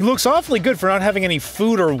 He looks awfully good for not having any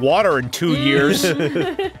food or water in 2 years. But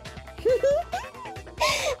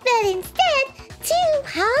instead, 2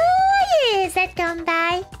 whole years had gone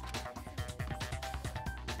by.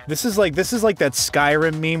 This is like that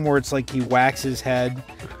Skyrim meme where it's like he whacks his head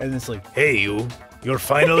and it's like, hey, you're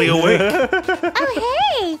finally awake. Oh,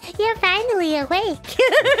 hey, you're finally awake.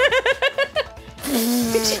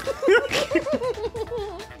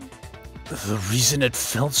 The reason it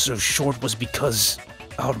felt so short was because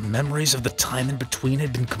our memories of the time in between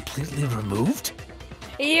had been completely removed?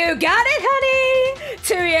 You got it, honey!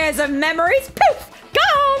 2 years of memories, poof,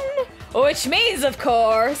 gone! Which means, of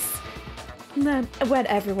course... Then, when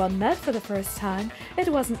everyone met for the first time, it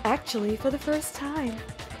wasn't actually for the first time.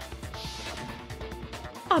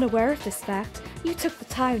 Unaware of this fact, you took the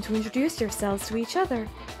time to introduce yourselves to each other.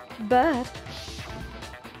 But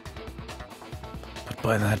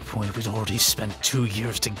By that point, we'd already spent 2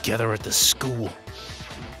 years together at the school.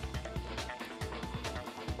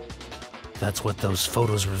 That's what those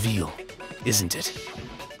photos reveal, isn't it?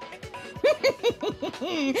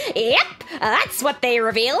 Yep, that's what they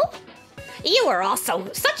reveal. You were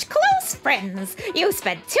also such close friends. You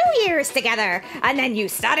spent 2 years together, and then you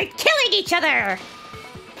started killing each other.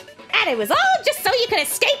 And it was all just so you could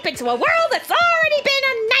escape into a world that's already been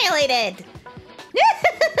annihilated.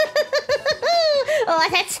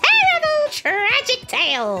 What a terrible, tragic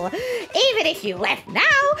tale. Even if you left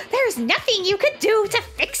now, there's nothing you could do to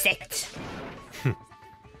fix it.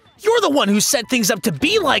 You're the one who set things up to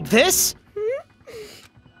be like this!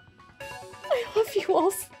 I love you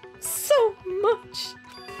all so much.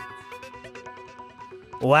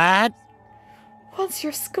 What? Once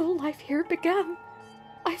your school life here began,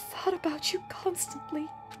 I thought about you constantly.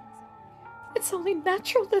 It's only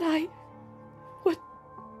natural that I would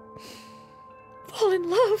fall in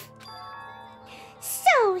love.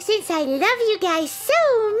 So, since I love you guys so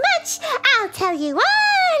much, I'll tell you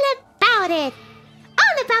all about it.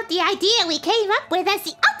 All about the idea we came up with as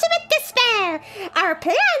the ultimate despair. Our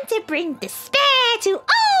plan to bring despair to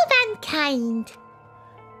all mankind.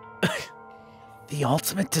 The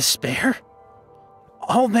ultimate despair?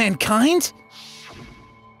 All mankind?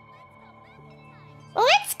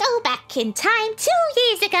 Let's go back in time 2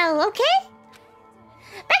 years ago, okay?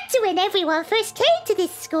 Back to when everyone first came to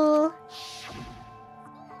this school.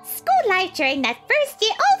 School life during that first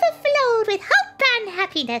year overflowed with hope and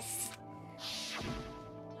happiness.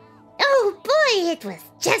 Oh boy, it was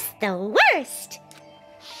just the worst.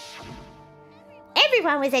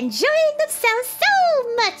 Everyone was enjoying themselves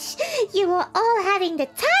so much. You were all having the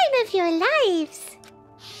time of your lives.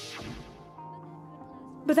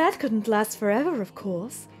 But that couldn't last forever, of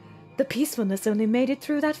course. The peacefulness only made it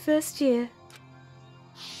through that first year.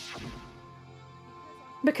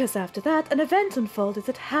 Because after that, an event unfolded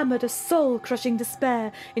that hammered a soul-crushing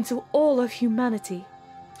despair into all of humanity.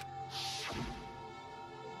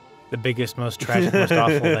 The biggest, most tragic, most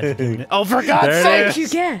awful event. Oh, for God's Thank sake! you,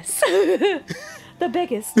 guess! The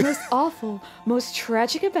biggest, most awful, most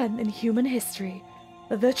tragic event in human history.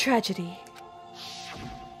 The tragedy.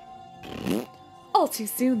 All too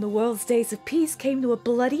soon, the world's days of peace came to a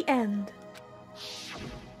bloody end.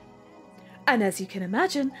 And as you can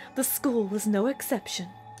imagine, the school was no exception.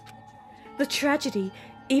 The tragedy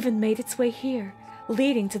even made its way here,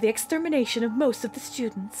 leading to the extermination of most of the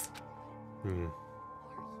students.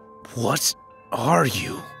 What are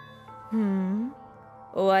you?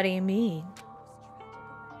 What do you mean?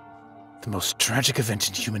 The most tragic event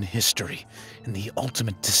in human history, and the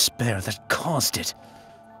ultimate despair that caused it.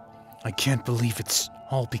 I can't believe it's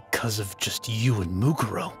all because of just you and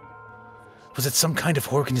Muguro. Was it some kind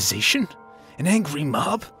of organization? An angry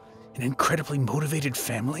mob? An incredibly motivated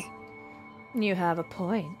family? You have a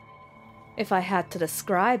point. If I had to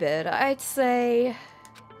describe it, I'd say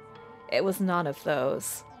it was none of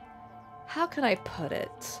those. How can I put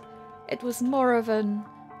it? It was more of an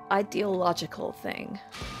ideological thing.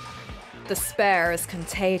 Despair is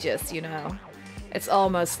contagious, you know. It's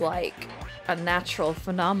almost like a natural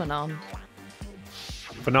phenomenon.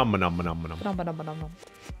 Phenomenon.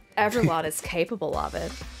 Everyone is capable of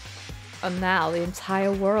it. And now the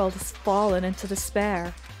entire world has fallen into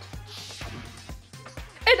despair.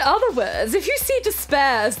 In other words, if you see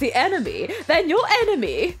despair as the enemy, then your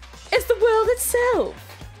enemy is the world itself.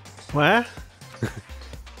 Where?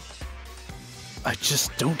 I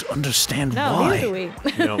just don't understand No, why. neither do we.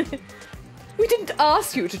 No. We didn't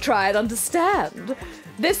ask you to try and understand.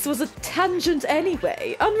 This was a tangent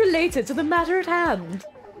anyway, unrelated to the matter at hand.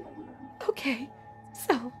 Okay,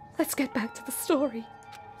 so let's get back to the story.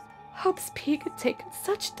 Hope's Peak had taken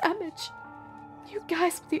such damage. You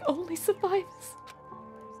guys were the only survivors.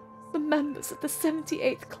 The members of the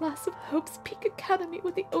 78th class of Hope's Peak Academy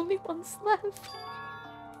were the only ones left.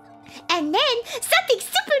 And then something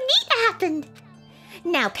super neat happened.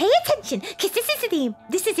 Now pay attention, because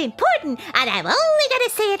this is important, and I'm only gonna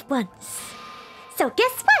say it once. So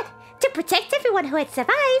guess what? To protect everyone who had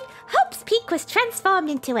survived, Hope's Peak was transformed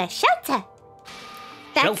into a shelter.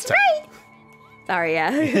 That's Shelter. right. Sorry, yeah.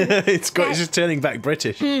 It's just turning back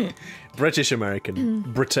British. British American.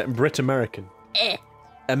 Brit American.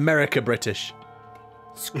 America British.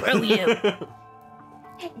 Screw you.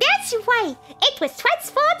 That's right. It was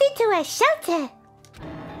transformed into a shelter.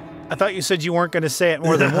 I thought you said you weren't going to say it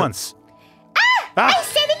more than once. I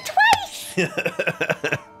said it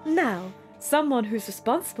twice. Now, someone who's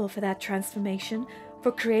responsible for that transformation,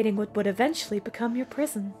 for creating what would eventually become your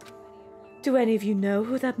prison. Do any of you know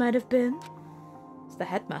who that might have been? It's the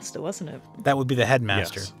headmaster, wasn't it? That would be the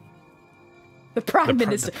headmaster. Yes. The Prime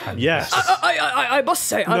Minister. Yes. I must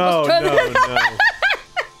say, I No, must turn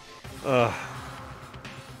no.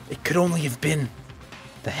 It could only have been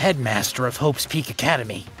the headmaster of Hope's Peak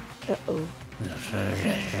Academy. Uh-oh.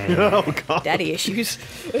 Oh, God. Daddy issues.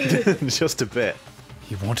 Just a bit.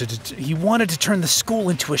 He wanted to turn the school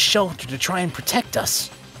into a shelter to try and protect us.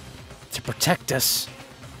 To protect us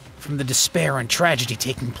from the despair and tragedy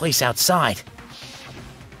taking place outside.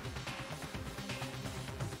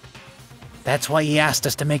 That's why he asked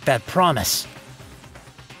us to make that promise.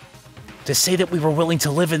 To say that we were willing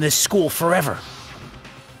to live in this school forever.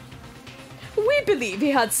 We believe he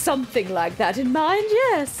had something like that in mind,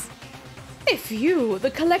 yes. If you, the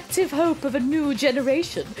collective hope of a new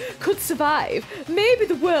generation, could survive, maybe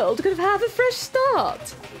the world could have a fresh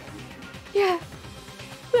start. Yeah,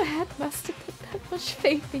 the headmaster put that much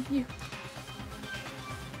faith in you.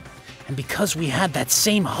 And because we had that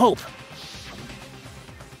same hope,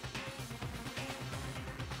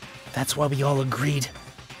 that's why we all agreed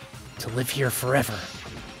to live here forever.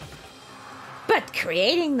 But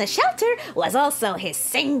creating the shelter was also his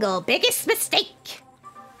single biggest mistake.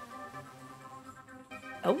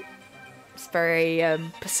 Oh, it's very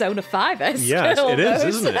Persona 5-esque. Yes, it is, almost.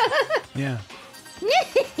 isn't it? Yeah.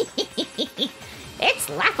 It's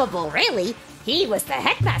laughable, really. He was the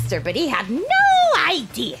headmaster, but he had no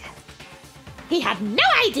idea. He had no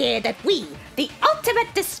idea that we, the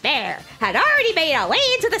ultimate despair, had already made our way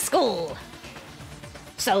into the school.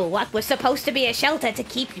 So what was supposed to be a shelter to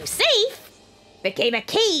keep you safe became a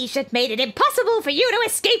cage that made it impossible for you to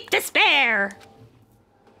escape despair.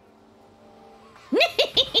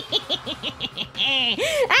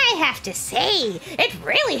 I have to say, it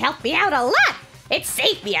really helped me out a lot. It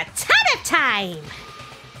saved me a ton of time.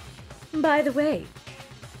 By the way,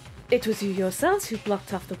 it was you yourselves who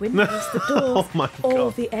blocked off the windows, the doors, Oh my all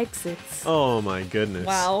God. the exits. Oh, my goodness.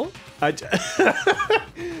 Wow. Do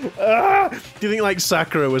you think like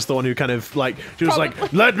Sakura was the one who kind of like she was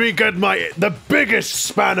like, let me get the biggest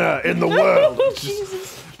spanner in the world.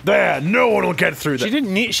 Jesus. There, no one will get through that.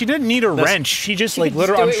 She didn't need a wrench. She just like could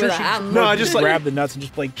literally. just I'm do it sure with she a hand. No, I just like grab the nuts and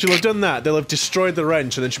just like. she'll have done that. They'll have destroyed the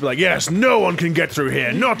wrench, and then she'll be like, yes, no one can get through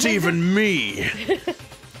here, not even me.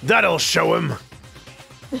 That'll show him.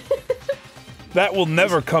 That will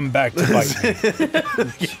never come back to bite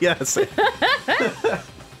me. Yes.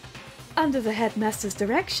 Under the headmaster's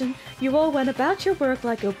direction, you all went about your work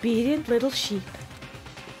like obedient little sheep.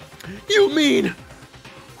 You mean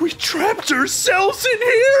we trapped ourselves in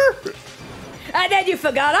here? And then you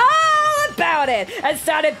forgot all about it and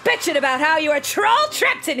started bitching about how you were troll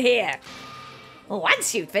trapped in here.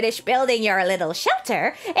 Once you'd finished building your little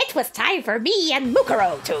shelter, it was time for me and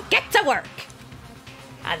Mukuro to get to work.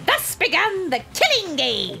 And thus began the killing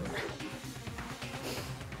game.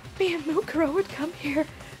 Me and Mukuro would come here,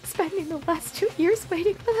 spending the last 2 years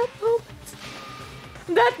waiting for that moment.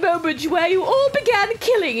 That moment where you all began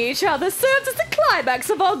killing each other served as the climax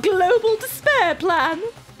of our global despair plan.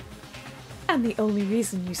 And the only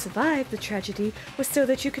reason you survived the tragedy was so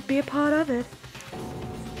that you could be a part of it.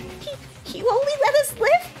 You only let us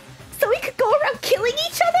live so we could go around killing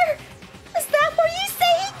each other? Is that what you're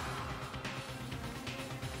saying?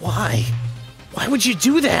 Why? Why would you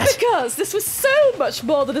do that? Because this was so much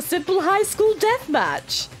more than a simple high school death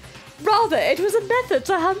match. Rather, it was a method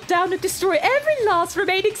to hunt down and destroy every last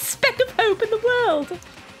remaining speck of hope in the world.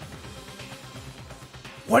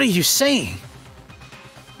 What are you saying?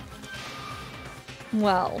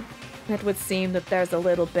 Well, it would seem that there's a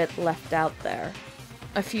little bit left out there.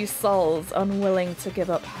 A few souls unwilling to give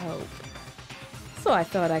up hope. So I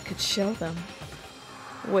thought I could show them.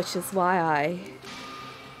 Which is why I...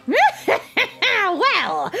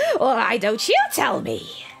 Well, why don't you tell me?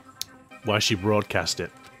 Why she broadcast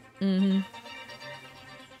it.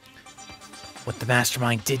 What the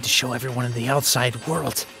mastermind did to show everyone in the outside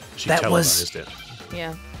world. She that televised was... it.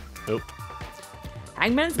 Yeah. Oh.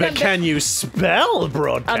 Hangman's But can you spell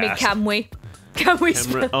broadcast? I mean, can we? Can we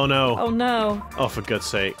spell? Oh no. Oh no. Oh, for God's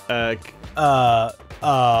sake. I'm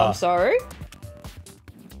sorry?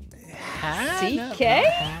 CK?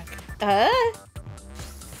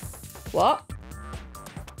 What?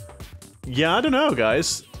 Yeah, I don't know,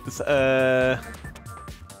 guys.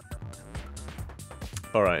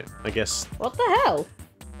 Alright, I guess. What the hell?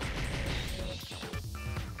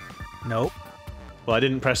 Nope. Well, I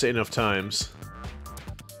didn't press it enough times.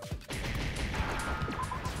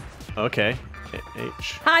 Okay.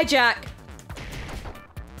 H. Hijack.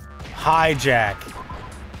 Hijack.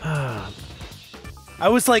 I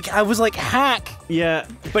was like, hack. Yeah,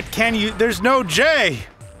 But can you? There's no J.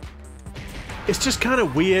 it's just kind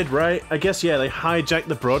of weird, right? I guess, yeah, they hijack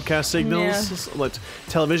the broadcast signals, Yeah. like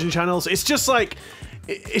television channels. It's just like,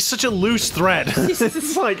 it's such a loose thread.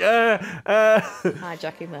 It's like,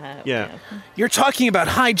 Hijacking the hat. yeah. You're talking about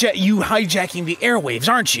hijacking the airwaves,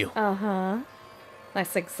 aren't you?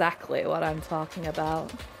 That's exactly what I'm talking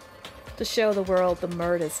about. To show the world the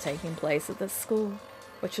murders taking place at this school,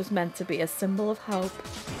 which was meant to be a symbol of hope.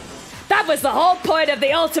 That was the whole point of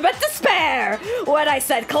the ultimate despair! When I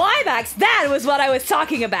said climax, that was what I was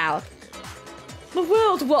talking about! The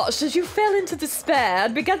world watched as you fell into despair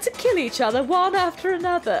and began to kill each other one after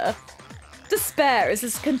another. Despair is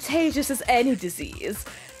as contagious as any disease.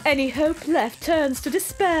 Any hope left turns to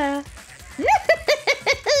despair.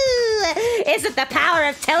 Isn't the power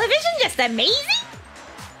of television just amazing?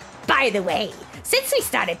 By the way, since we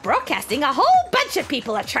started broadcasting, a whole bunch of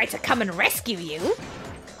people have tried to come and rescue you.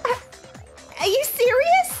 Are you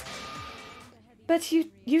serious? But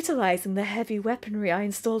utilizing the heavy weaponry I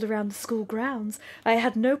installed around the school grounds, I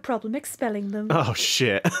had no problem expelling them. Oh,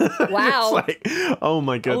 shit. Wow. It's like, oh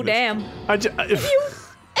my goodness. Oh, damn. You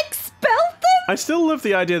expelled them? I still love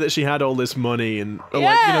the idea that she had all this money and like,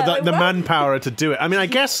 Yeah, the manpower to do it. I mean, I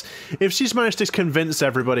guess if she's managed to convince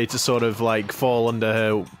everybody to sort of like fall under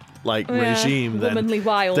her like regime, then womanly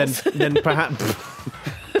wiles. then perhaps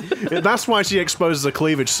that's why she exposes her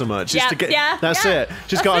cleavage so much. Yeah, Just to get, yeah, that's yeah, it.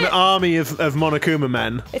 She's that's got an it. army of Monokuma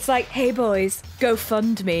men. It's like, hey boys, go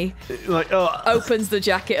fund me. Like, oh, Opens the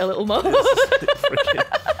jacket a little more.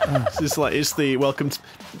 it's just like it's the welcome.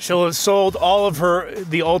 She'll have sold all of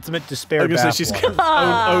the ultimate despair. I'm gonna say she's bathwater.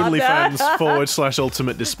 got OnlyFans /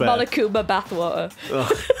 ultimate despair. Monokuma bathwater.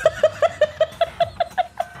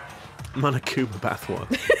 Monokuma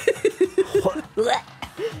bathwater.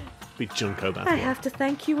 Be Junko bathwater. I have to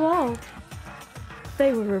thank you all.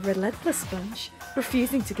 They were a relentless bunch,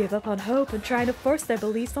 refusing to give up on hope and trying to force their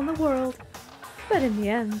beliefs on the world. But in the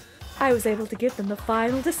end, I was able to give them the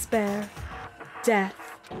final despair. Death.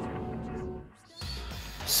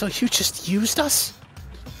 So you just used us?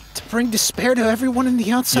 To bring despair to everyone in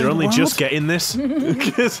the outside You're only world? just getting this.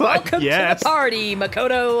 It's like, Welcome yes. to the party,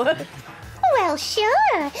 Makoto. Well, sure,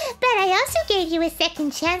 but I also gave you a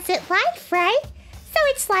second chance at life, right? So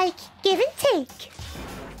it's like give and take.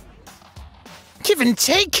 Give and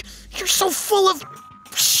take? You're so full of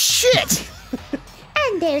shit!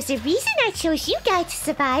 And there's a reason I chose you guys to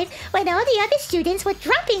survive when all the other students were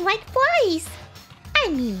dropping like flies. I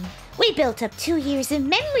mean, we built up 2 years of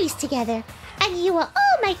memories together, and you were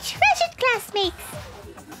all my treasured classmates.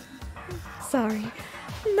 Sorry,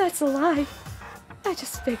 that's a lie. I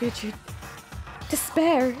just figured you'd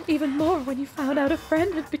despair even more when you found out a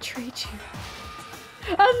friend had betrayed you.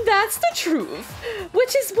 And that's the truth,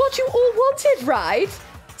 which is what you all wanted, right?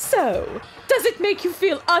 So, does it make you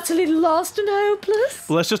feel utterly lost and hopeless?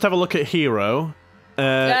 Let's just have a look at Hero.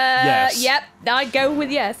 Yes. Yep, I'd go with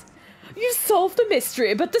yes. You solved the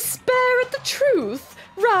mystery, but despair at the truth,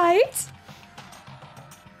 right?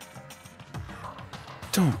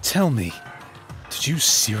 Don't tell me. Did you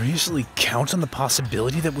seriously count on the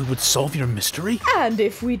possibility that we would solve your mystery? And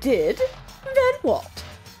if we did, then what?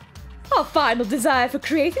 Our final desire for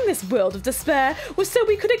creating this world of despair was so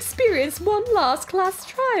we could experience one last class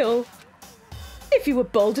trial. If you were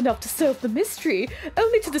bold enough to solve the mystery,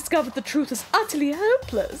 only to discover the truth is utterly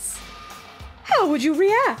hopeless, how would you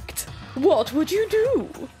react? What would you do?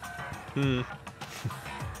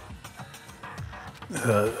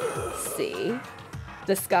 See?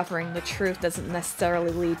 Discovering the truth doesn't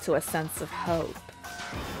necessarily lead to a sense of hope.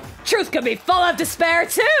 Truth can be full of despair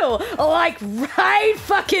too! Like right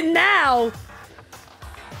fucking now!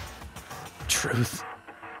 Truth.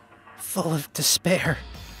 Full of despair.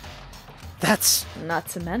 That's... Not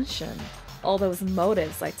to mention, all those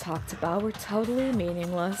motives I talked about were totally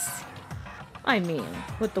meaningless. I mean,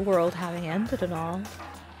 with the world having ended and all.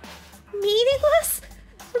 Meaningless?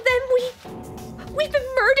 Then we've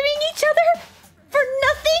been murdering each other? For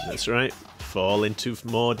nothing? That's right. Fall into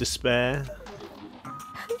more despair.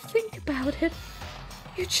 Think about it.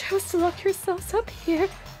 You chose to lock yourselves up here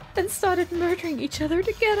and started murdering each other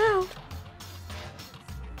to get out.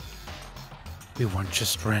 We weren't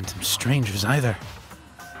just random strangers either.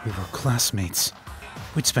 We were classmates.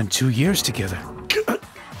 We'd spent 2 years together.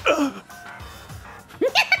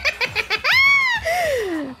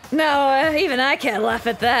 No, even I can't laugh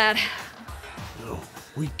at that. No,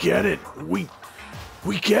 we get it. We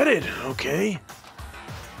get it, okay?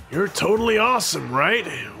 You're totally awesome, right?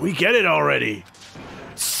 We get it already.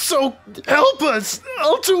 So help us!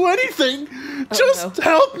 I'll do anything! Just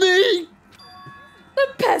help me!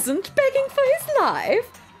 A peasant begging for his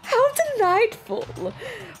life? How delightful!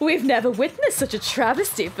 We've never witnessed such a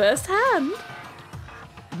travesty firsthand.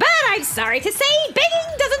 But I'm sorry to say,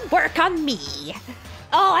 begging doesn't work on me.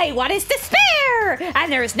 All I want is despair,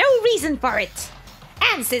 and there's no reason for it.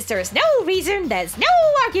 And since there's no reason, there's no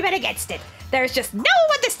argument against it. There's just no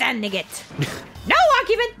understanding it. No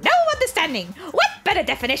argument, no understanding. What better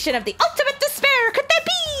definition of the ultimate despair could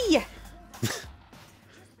there be?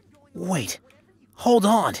 Wait. Hold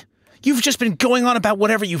on. You've just been going on about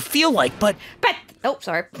whatever you feel like, but Oh,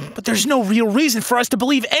 sorry. But there's no real reason for us to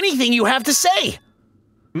believe anything you have to say.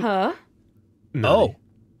 Huh? No.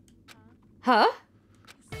 Huh?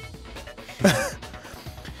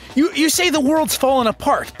 You say the world's fallen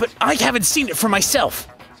apart, but I haven't seen it for myself.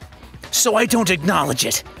 So I don't acknowledge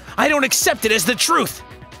it. I don't accept it as the truth.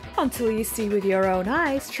 Until you see with your own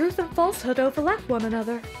eyes, truth and falsehood overlap one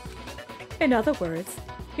another. In other words,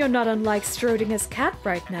 you're not unlike Schrodinger's cat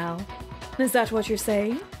right now. Is that what you're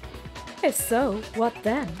saying? If so, what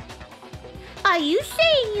then? Are you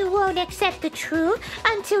saying you won't accept the truth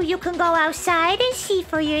until you can go outside and see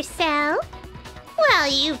for yourself?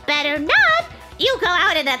 Well, you better not. You go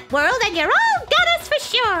out in that world and you're all got us for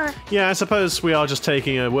sure. Yeah, I suppose we are just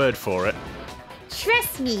taking a word for it.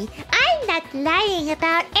 Trust me, I'm not lying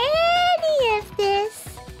about any of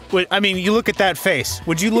this. Wait, I mean, you look at that face.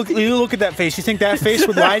 You look at that face? You think that face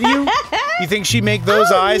would lie to you? You think she'd make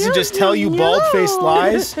those eyes and just tell you bald-faced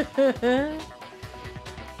lies?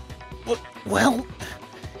 Well,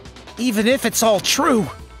 even if it's all true,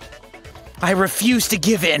 I refuse to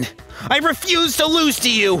give in. I refuse to lose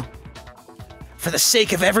to you. For the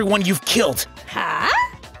sake of everyone you've killed. Huh?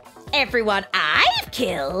 Everyone I've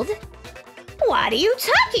killed? What are you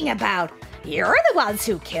talking about? You're the ones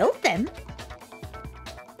who killed them.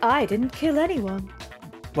 I didn't kill anyone.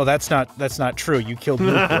 Well, that's not true. You killed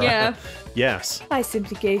me. Yeah. Yes. I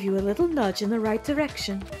simply gave you a little nudge in the right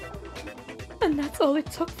direction. And that's all it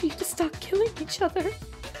took for you to stop killing each other.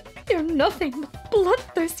 You're nothing but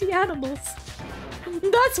bloodthirsty animals.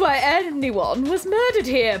 That's why anyone was murdered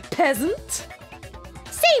here, peasant.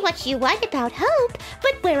 Say what you want about hope,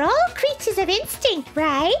 but we're all creatures of instinct,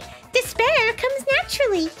 right? Despair comes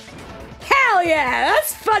naturally. Hell yeah,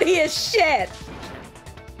 that's funny as shit.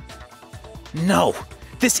 No,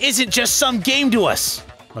 this isn't just some game to us.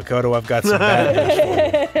 Makoto, I've got some bad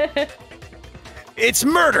news for you. It's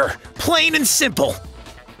murder, plain and simple.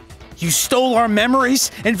 You stole our memories,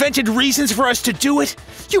 invented reasons for us to do it.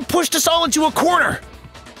 You pushed us all into a corner.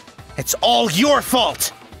 It's all your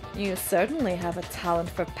fault. You certainly have a talent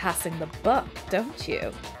for passing the buck, don't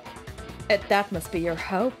you? That must be your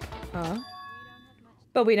hope, huh?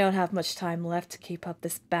 But we don't have much time left to keep up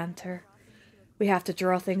this banter. We have to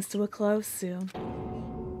draw things to a close soon.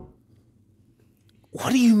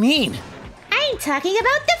 What do you mean? I'm talking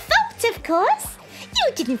about the vote, of course.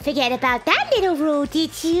 You didn't forget about that little rule,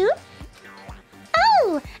 did you?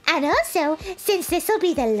 Oh, and also, since this will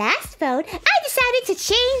be the last vote, I decided to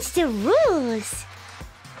change the rules.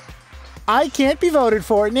 I can't be voted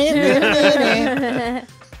for. No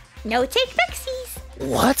take backsies.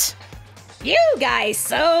 What? You guys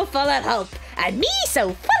so full of hope, and me so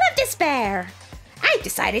full of despair. I've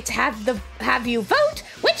decided to have you vote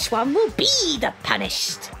which one will be the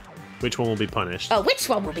punished. Which one will be punished? Oh, which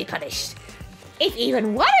one will be punished? If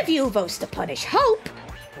even one of you votes to punish Hope,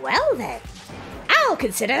 well then, I'll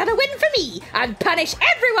consider that a win for me and punish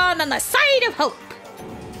everyone on the side of Hope.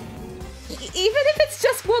 Even if it's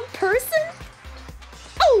just one person?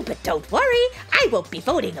 Oh, but don't worry, I won't be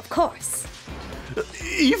voting, of course.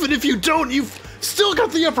 Even if you don't, you've still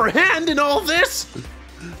got the upper hand in all this.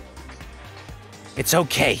 It's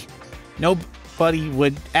okay. Nobody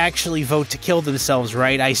would actually vote to kill themselves,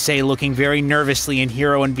 right? I say, looking very nervously in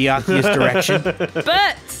Hiro and Byakuya's direction.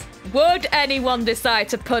 But would anyone decide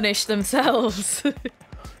to punish themselves?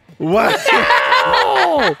 What?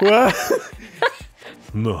 Oh! What?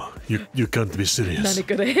 No, you can't be serious.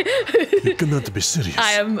 You cannot be serious.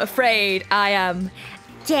 I am afraid I am.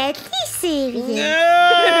 Deadly serious.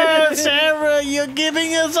 No, Sarah, you're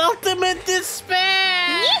giving us ultimate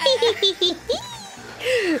despair.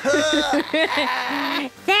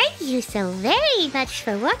 Thank you so very much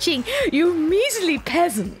for watching. You measly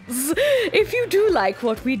peasants. If you do like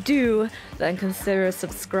what we do, then consider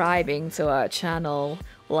subscribing to our channel,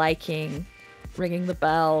 liking, ringing the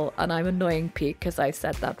bell, and I'm annoying Pete because I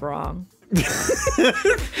said that wrong.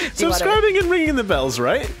 Subscribing and ringing the bells,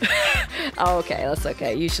 right? Oh, okay, that's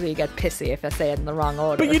okay. Usually you get pissy if I say it in the wrong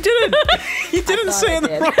order. But you didn't. You didn't say it in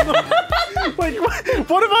the wrong order. Like,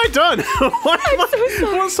 what have I done?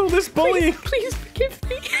 What's all this bullying? Please forgive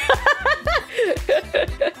me.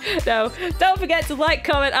 No, don't forget to like,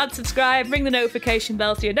 comment, and subscribe. Ring the notification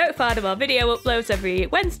bell so you're notified of our video uploads every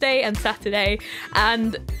Wednesday and Saturday.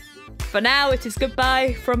 And for now, it is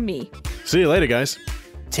goodbye from me. See you later, guys.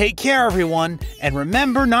 Take care, everyone, and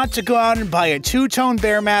remember not to go out and buy a two-tone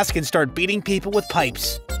bear mask and start beating people with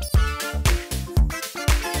pipes.